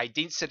case, a high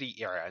density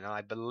area, and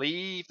I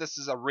believe this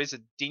is a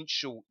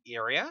residential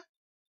area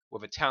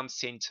with a town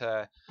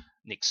centre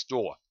next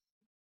door.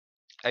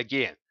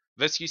 Again,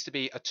 this used to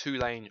be a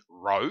 2-lane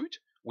road.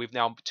 We've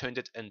now turned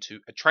it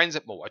into a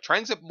transit mall. A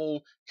transit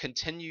mall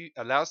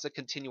allows the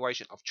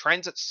continuation of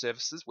transit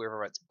services,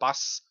 whether it's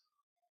bus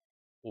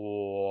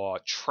or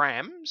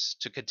trams,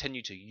 to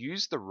continue to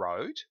use the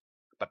road,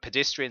 but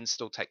pedestrians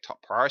still take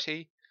top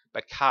priority,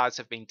 but cars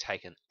have been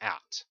taken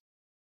out.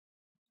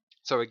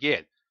 So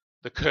again,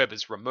 the curb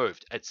is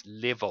removed. It's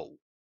level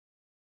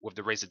with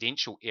the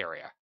residential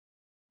area.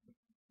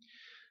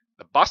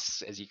 The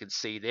bus, as you can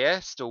see there,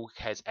 still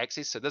has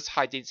access. So this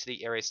high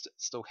density area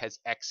still has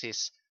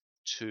access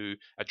to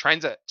a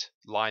transit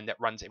line that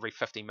runs every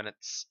 15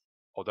 minutes,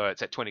 although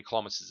it's at 20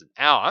 kilometers an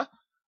hour,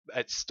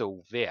 it's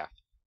still there.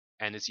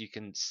 And as you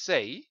can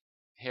see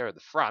here at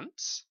the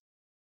front,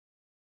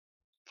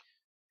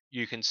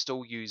 you can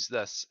still use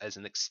this as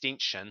an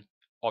extension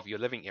of your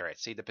living area.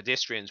 See the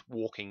pedestrians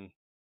walking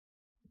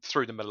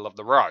through the middle of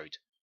the road.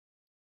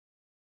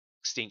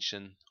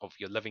 Extension of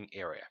your living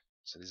area.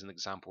 So there's an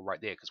example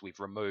right there, because we've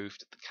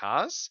removed the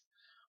cars,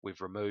 we've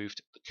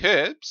removed the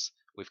curbs,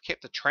 we've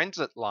kept the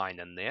transit line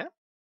in there,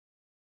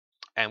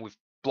 and we've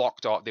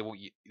blocked off. There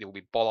will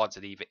be bollards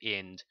at either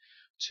end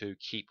to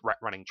keep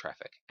running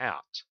traffic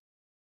out.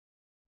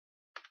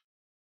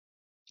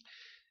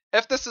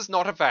 If this is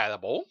not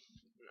available,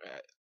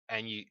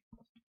 and you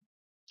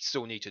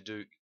still need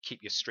to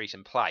keep your street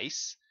in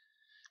place,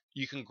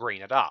 you can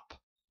green it up.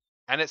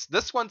 And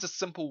this one's a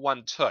simple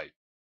one too.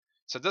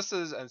 So this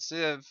is,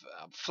 instead of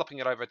flipping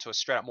it over to a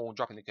straight up mall and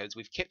dropping the curbs,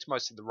 we've kept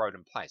most of the road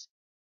in place.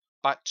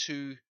 But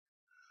to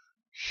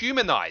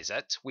humanize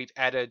it, we've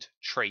added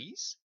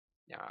trees.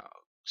 Now,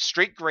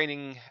 street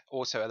greening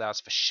also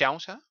allows for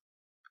shelter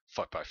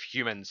for both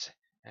humans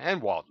and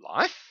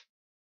wildlife.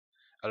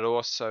 It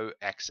also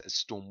acts as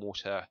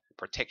stormwater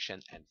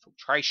protection and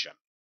filtration.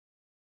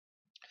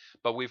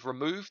 But we've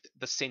removed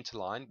the centre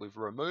line, we've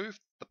removed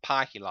the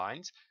parking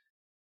lines,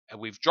 and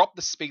we've dropped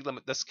the speed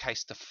limit, in this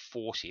case, to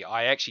 40.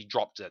 I actually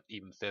dropped it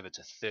even further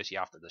to 30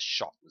 after the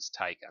shot was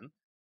taken.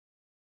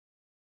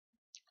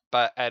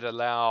 But it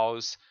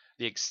allows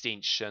the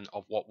extension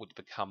of what would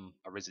become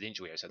a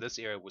residential area. So this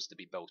area was to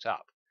be built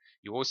up.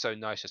 You also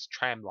notice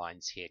tram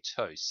lines here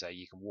too, so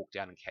you can walk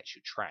down and catch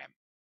your tram.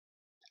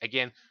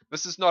 Again,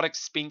 this is not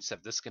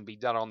expensive. This can be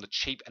done on the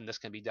cheap, and this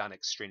can be done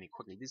extremely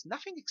quickly. There's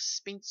nothing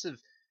expensive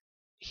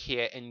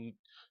here in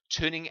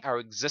turning our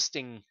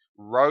existing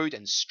road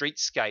and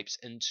streetscapes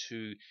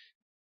into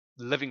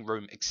living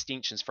room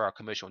extensions for our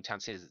commercial and town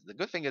centers. The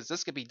good thing is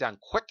this can be done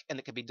quick, and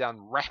it can be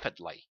done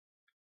rapidly.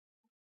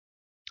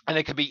 And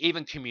it can be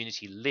even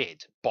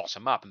community-led,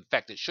 bottom up. In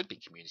fact, it should be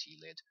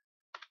community-led.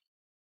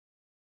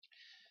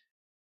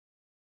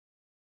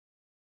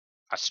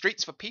 Are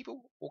streets for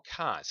people or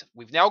cars?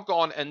 We've now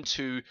gone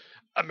into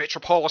a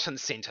metropolitan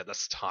centre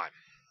this time.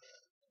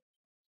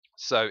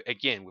 So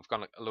again, we've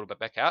gone a little bit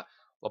back out.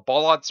 The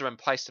bollards are in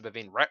place to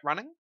prevent rat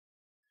running.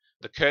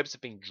 The curbs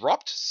have been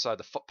dropped, so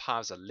the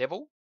footpaths are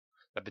level.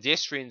 The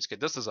pedestrians,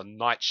 this is a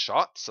night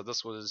shot, so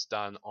this was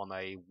done on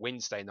a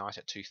Wednesday night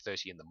at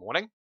 2:30 in the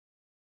morning,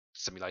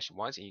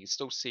 simulation-wise, and you can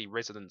still see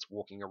residents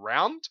walking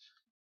around.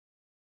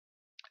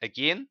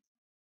 Again,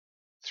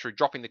 through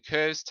dropping the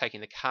curves, taking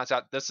the cars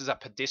out. This is a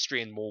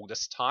pedestrian mall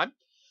this time,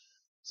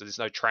 so there's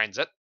no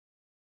transit.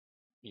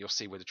 You'll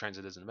see where the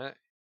transit is in a minute.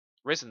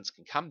 Residents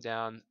can come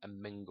down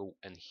and mingle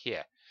in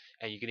here.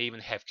 And you can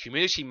even have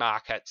community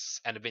markets,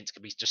 and events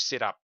can be just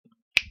set up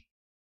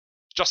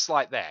just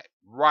like that,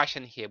 right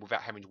in here,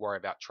 without having to worry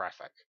about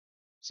traffic.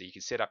 So you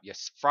can set up your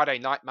Friday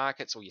night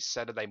markets or your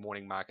Saturday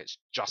morning markets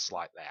just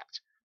like that.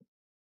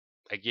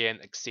 Again,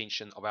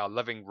 extension of our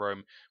living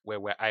room, where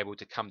we're able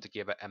to come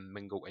together and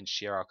mingle and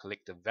share our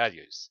collective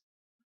values.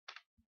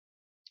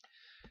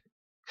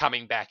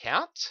 Coming back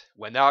out,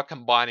 we're now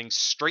combining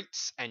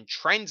streets and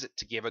transit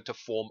together to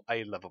form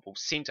a livable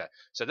centre.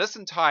 So this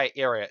entire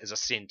area is a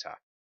centre.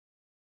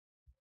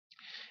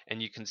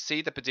 And you can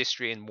see the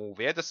pedestrian mall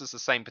there. This is the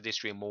same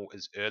pedestrian mall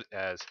as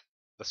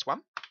this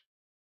one.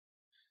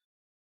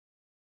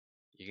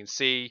 You can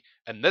see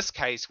in this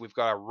case we've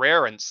got a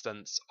rare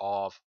instance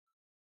of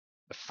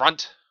the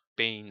front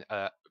being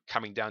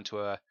coming down to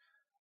a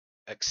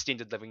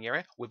extended living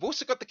area. We've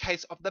also got the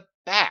case of the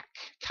back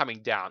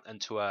coming down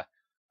into a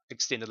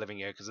extended living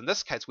area, because in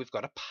this case we've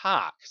got a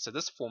park. So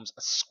this forms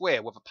a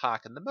square with a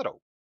park in the middle.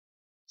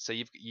 So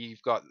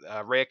you've got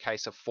a rare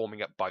case of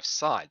forming up both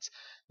sides.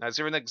 Now, is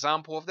there an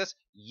example of this?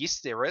 Yes,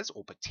 there is,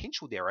 or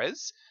potential there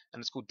is,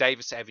 and it's called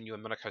Davis Avenue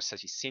in Manukau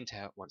City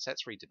Centre once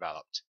that's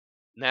redeveloped.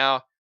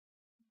 Now,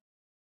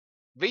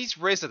 these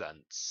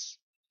residents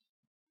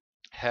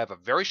have a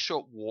very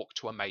short walk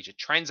to a major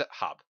transit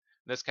hub.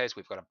 In this case,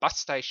 we've got a bus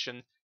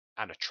station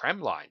and a tram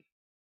line.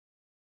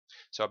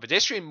 So a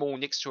pedestrian mall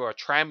next to a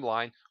tram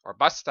line or a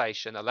bus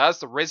station allows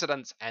the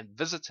residents and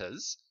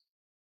visitors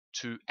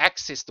to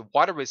access the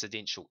wider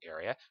residential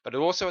area, but it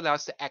also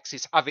allows to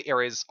access other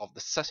areas of the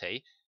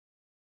city.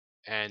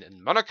 And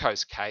in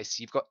Manukau's case,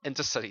 you've got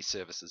intercity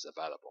services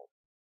available.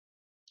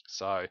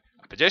 So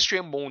a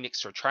pedestrian mall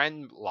next to a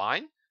tram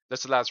line.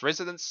 This allows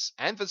residents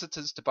and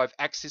visitors to both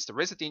access the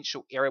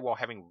residential area while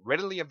having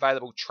readily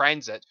available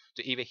transit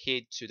to either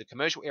head to the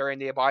commercial area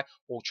nearby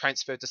or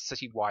transfer to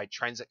citywide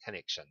transit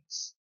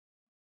connections.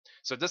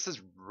 So this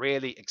is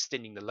really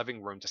extending the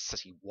living room to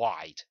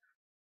citywide.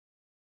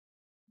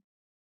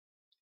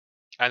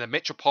 And the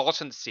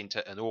Metropolitan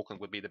Centre in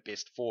Auckland would be the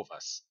best for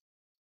this.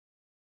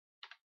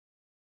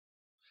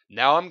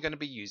 Now I'm going to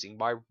be using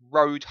my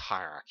road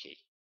hierarchy.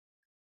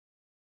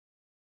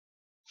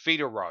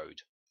 Feeder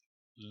road,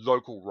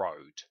 local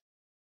road,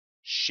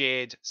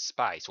 shared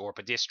space or a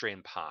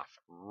pedestrian path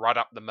right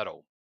up the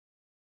middle.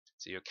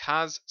 So your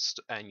cars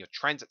and your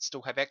transit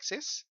still have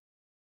access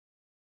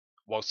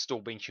while still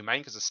being humane,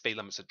 because the speed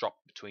limits are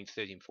dropped between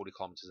 30 and 40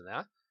 kilometers an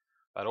hour.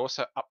 But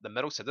also up the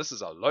middle, so this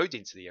is a low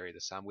density area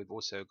this time, we've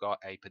also got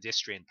a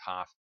pedestrian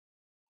path,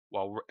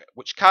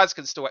 which cars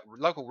can still,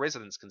 local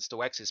residents can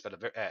still access, but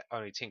at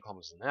only 10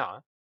 kilometers an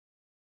hour.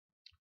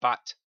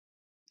 But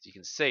as you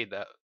can see,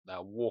 they're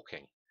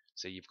walking.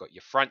 So you've got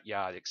your front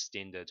yard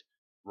extended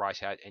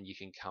right out, and you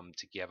can come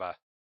together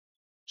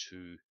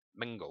to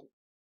mingle.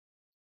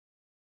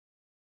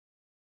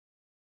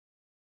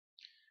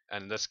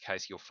 And in this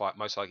case, you'll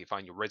most likely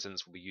find your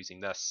residents will be using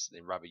this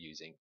than rather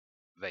using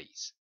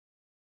these.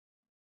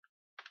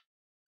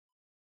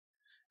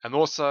 And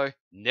also,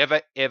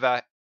 never,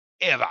 ever,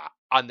 ever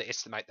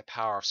underestimate the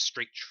power of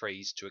street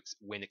trees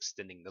when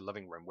extending the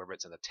living room, whether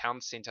it's in a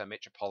town centre,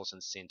 metropolitan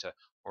centre,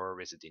 or a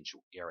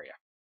residential area.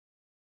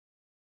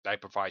 They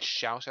provide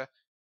shelter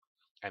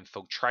and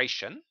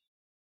filtration,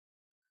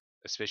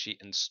 especially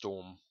in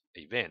storm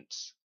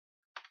events.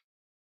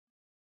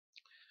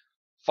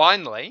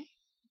 Finally,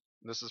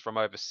 this is from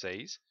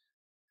overseas,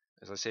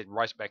 as I said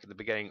right back at the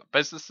beginning,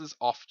 businesses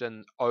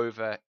often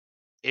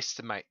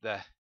overestimate the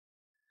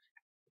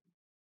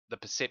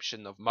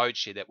perception of mode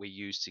share that we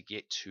use to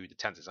get to the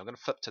town centers. I'm going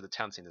to flip to the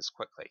town centers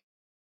quickly.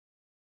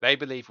 They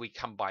believe we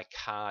come by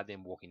car,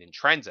 then walking in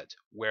transit,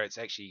 where it's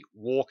actually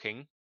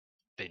walking,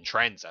 then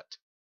transit.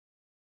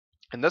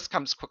 And this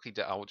comes quickly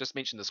to, I'll just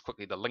mention this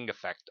quickly, the linger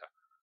factor.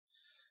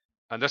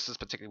 And this is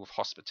particularly with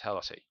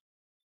hospitality.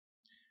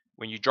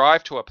 When you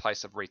drive to a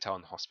place of retail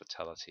and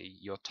hospitality,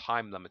 you're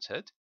time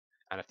limited.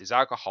 And if there's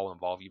alcohol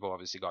involved, you've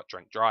obviously got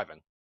drink driving.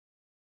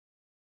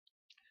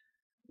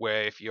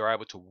 Where if you're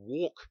able to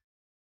walk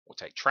or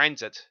take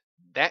transit,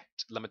 that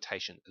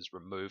limitation is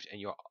removed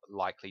and you're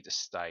likely to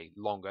stay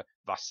longer,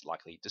 thus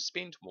likely to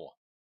spend more.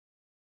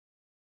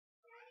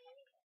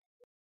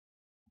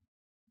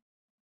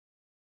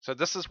 So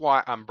this is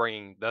why I'm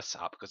bringing this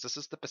up, because this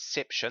is the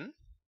perception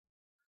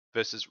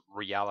versus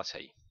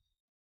reality.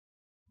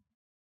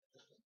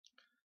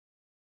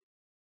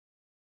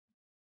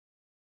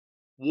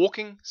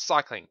 Walking,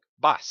 cycling,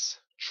 bus,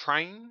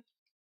 train,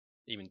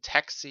 even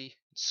taxi,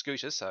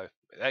 scooter, so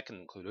that can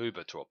include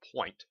Uber to a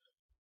point,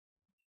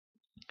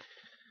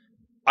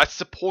 are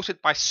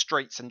supported by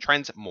streets and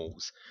transit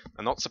malls,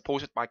 and not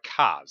supported by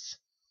cars,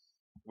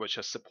 which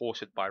are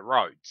supported by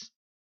roads.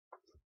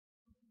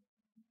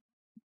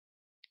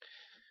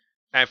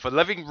 And for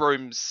living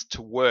rooms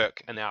to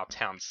work in our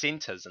town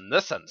centres in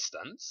this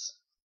instance,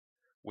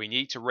 we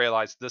need to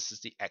realise this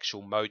is the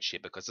actual mode share,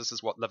 because this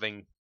is what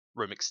living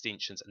room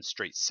extensions and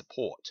streets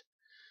support.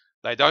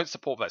 They don't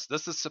support this.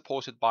 This is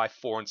supported by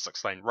 4 and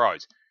 6 lane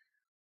roads.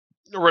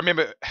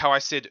 Remember how I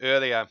said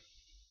earlier,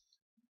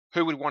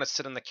 who would want to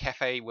sit in the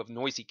cafe with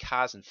noisy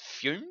cars and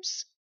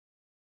fumes?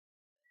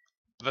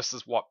 This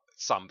is what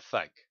some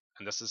think,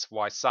 and this is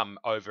why some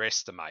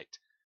overestimate,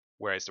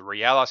 whereas the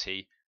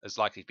reality is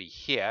likely to be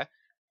here,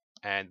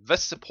 and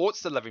this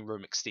supports the living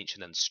room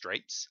extension in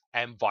streets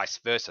and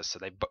vice versa, so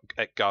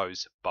it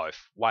goes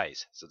both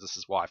ways. So this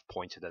is why I've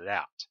pointed it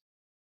out.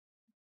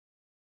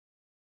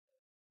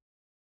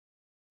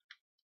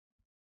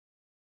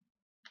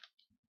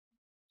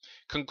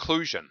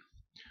 Conclusion.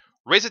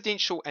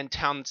 Residential and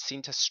town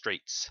centre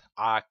streets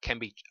are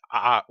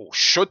or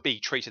should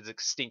be treated as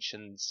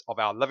extensions of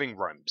our living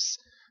rooms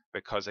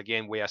because,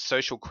 again, we are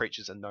social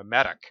creatures and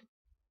nomadic,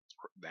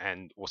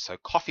 and also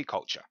coffee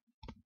culture.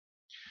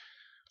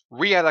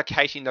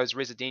 Reallocating those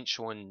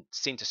residential and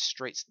centre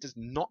streets does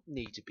not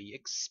need to be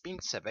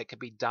expensive. It can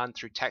be done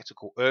through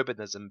tactical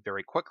urbanism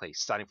very quickly,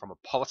 starting from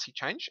a policy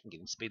change and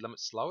getting speed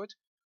limits lowered,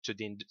 to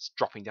then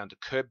dropping down to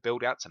curb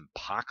build-outs and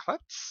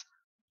parklets,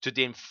 to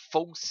then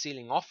full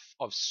sealing off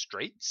of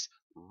streets,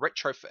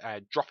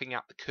 dropping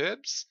out the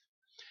curbs,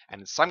 and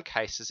in some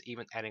cases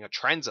even adding a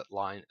transit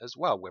line as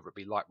well, whether it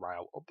be light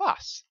rail or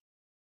bus.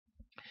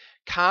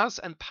 Cars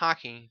and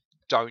parking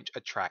don't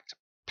attract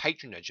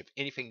patronage. If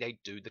anything, they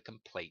do the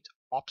complete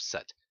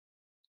opposite.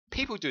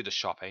 People do the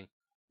shopping,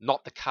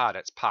 not the car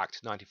that's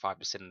parked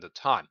 95% of the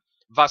time.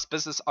 Thus,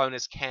 business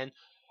owners can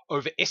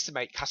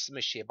overestimate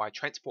customer share by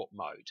transport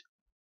mode.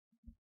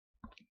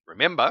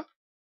 Remember,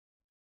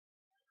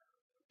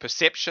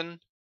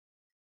 perception,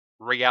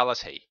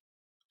 reality.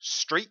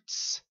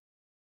 Streets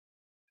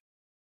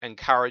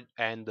encourage,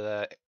 and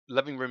the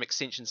living room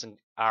extensions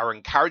are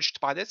encouraged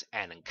by this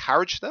and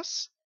encourage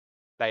this.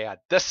 They are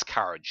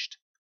discouraged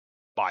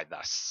by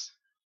this.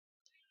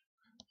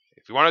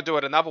 If you want to do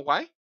it another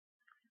way,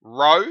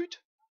 road,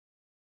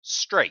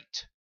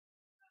 street.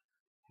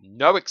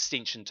 No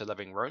extension to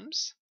living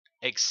rooms,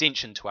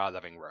 extension to our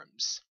living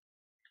rooms.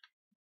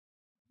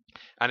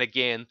 And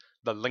again,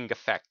 the linger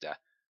factor.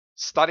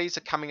 Studies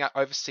are coming out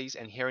overseas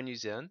and here in New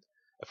Zealand.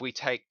 If we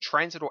take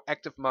transit or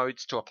active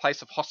modes to a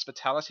place of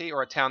hospitality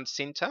or a town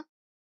centre,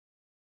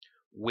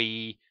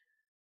 we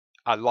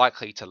are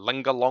likely to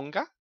linger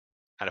longer.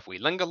 And if we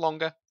linger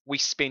longer, we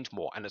spend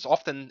more. And it's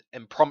often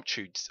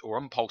impromptu or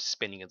impulse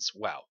spending as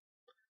well.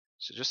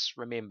 So just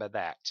remember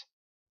that.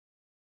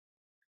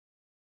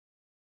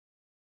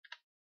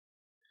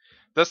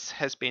 This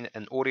has been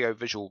an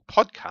audio-visual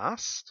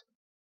podcast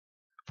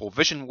for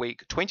Vision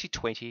Week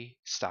 2020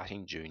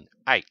 starting June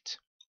 8.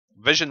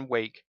 Vision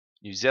Week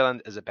New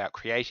Zealand is about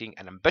creating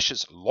an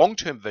ambitious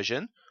long-term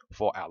vision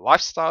for our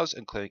lifestyles,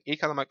 including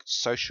economic,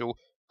 social,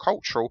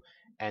 cultural,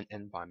 and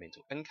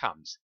environmental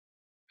incomes.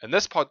 In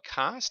this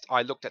podcast,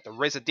 I looked at the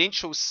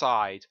residential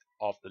side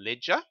of the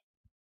ledger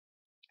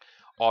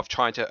of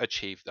trying to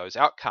achieve those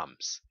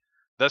outcomes.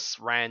 This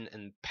ran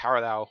in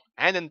parallel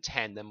and in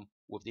tandem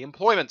with the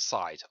employment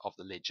side of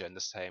the ledger in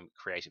the same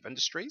creative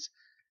industries.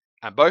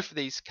 And both of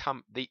these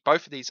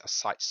are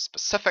site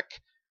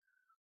specific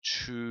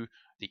to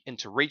the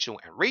interregional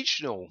and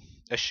regional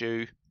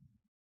issue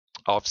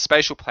of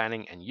spatial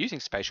planning and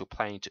using spatial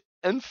planning to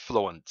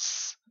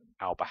influence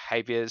our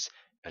behaviours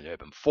in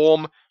urban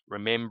form,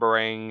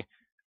 remembering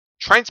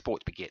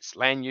transport begets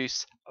land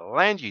use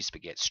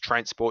begets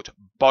transport,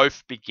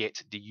 both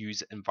beget the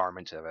user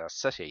environment of our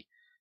city.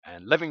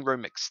 And living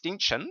room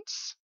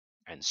extensions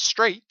and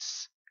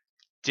streets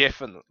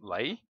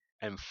definitely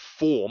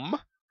inform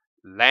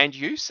land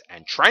use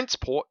and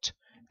transport,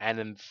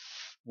 and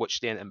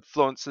which then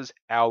influences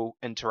our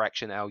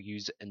interaction, our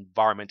user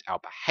environment, our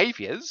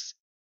behaviours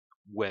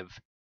with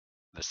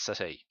the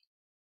city.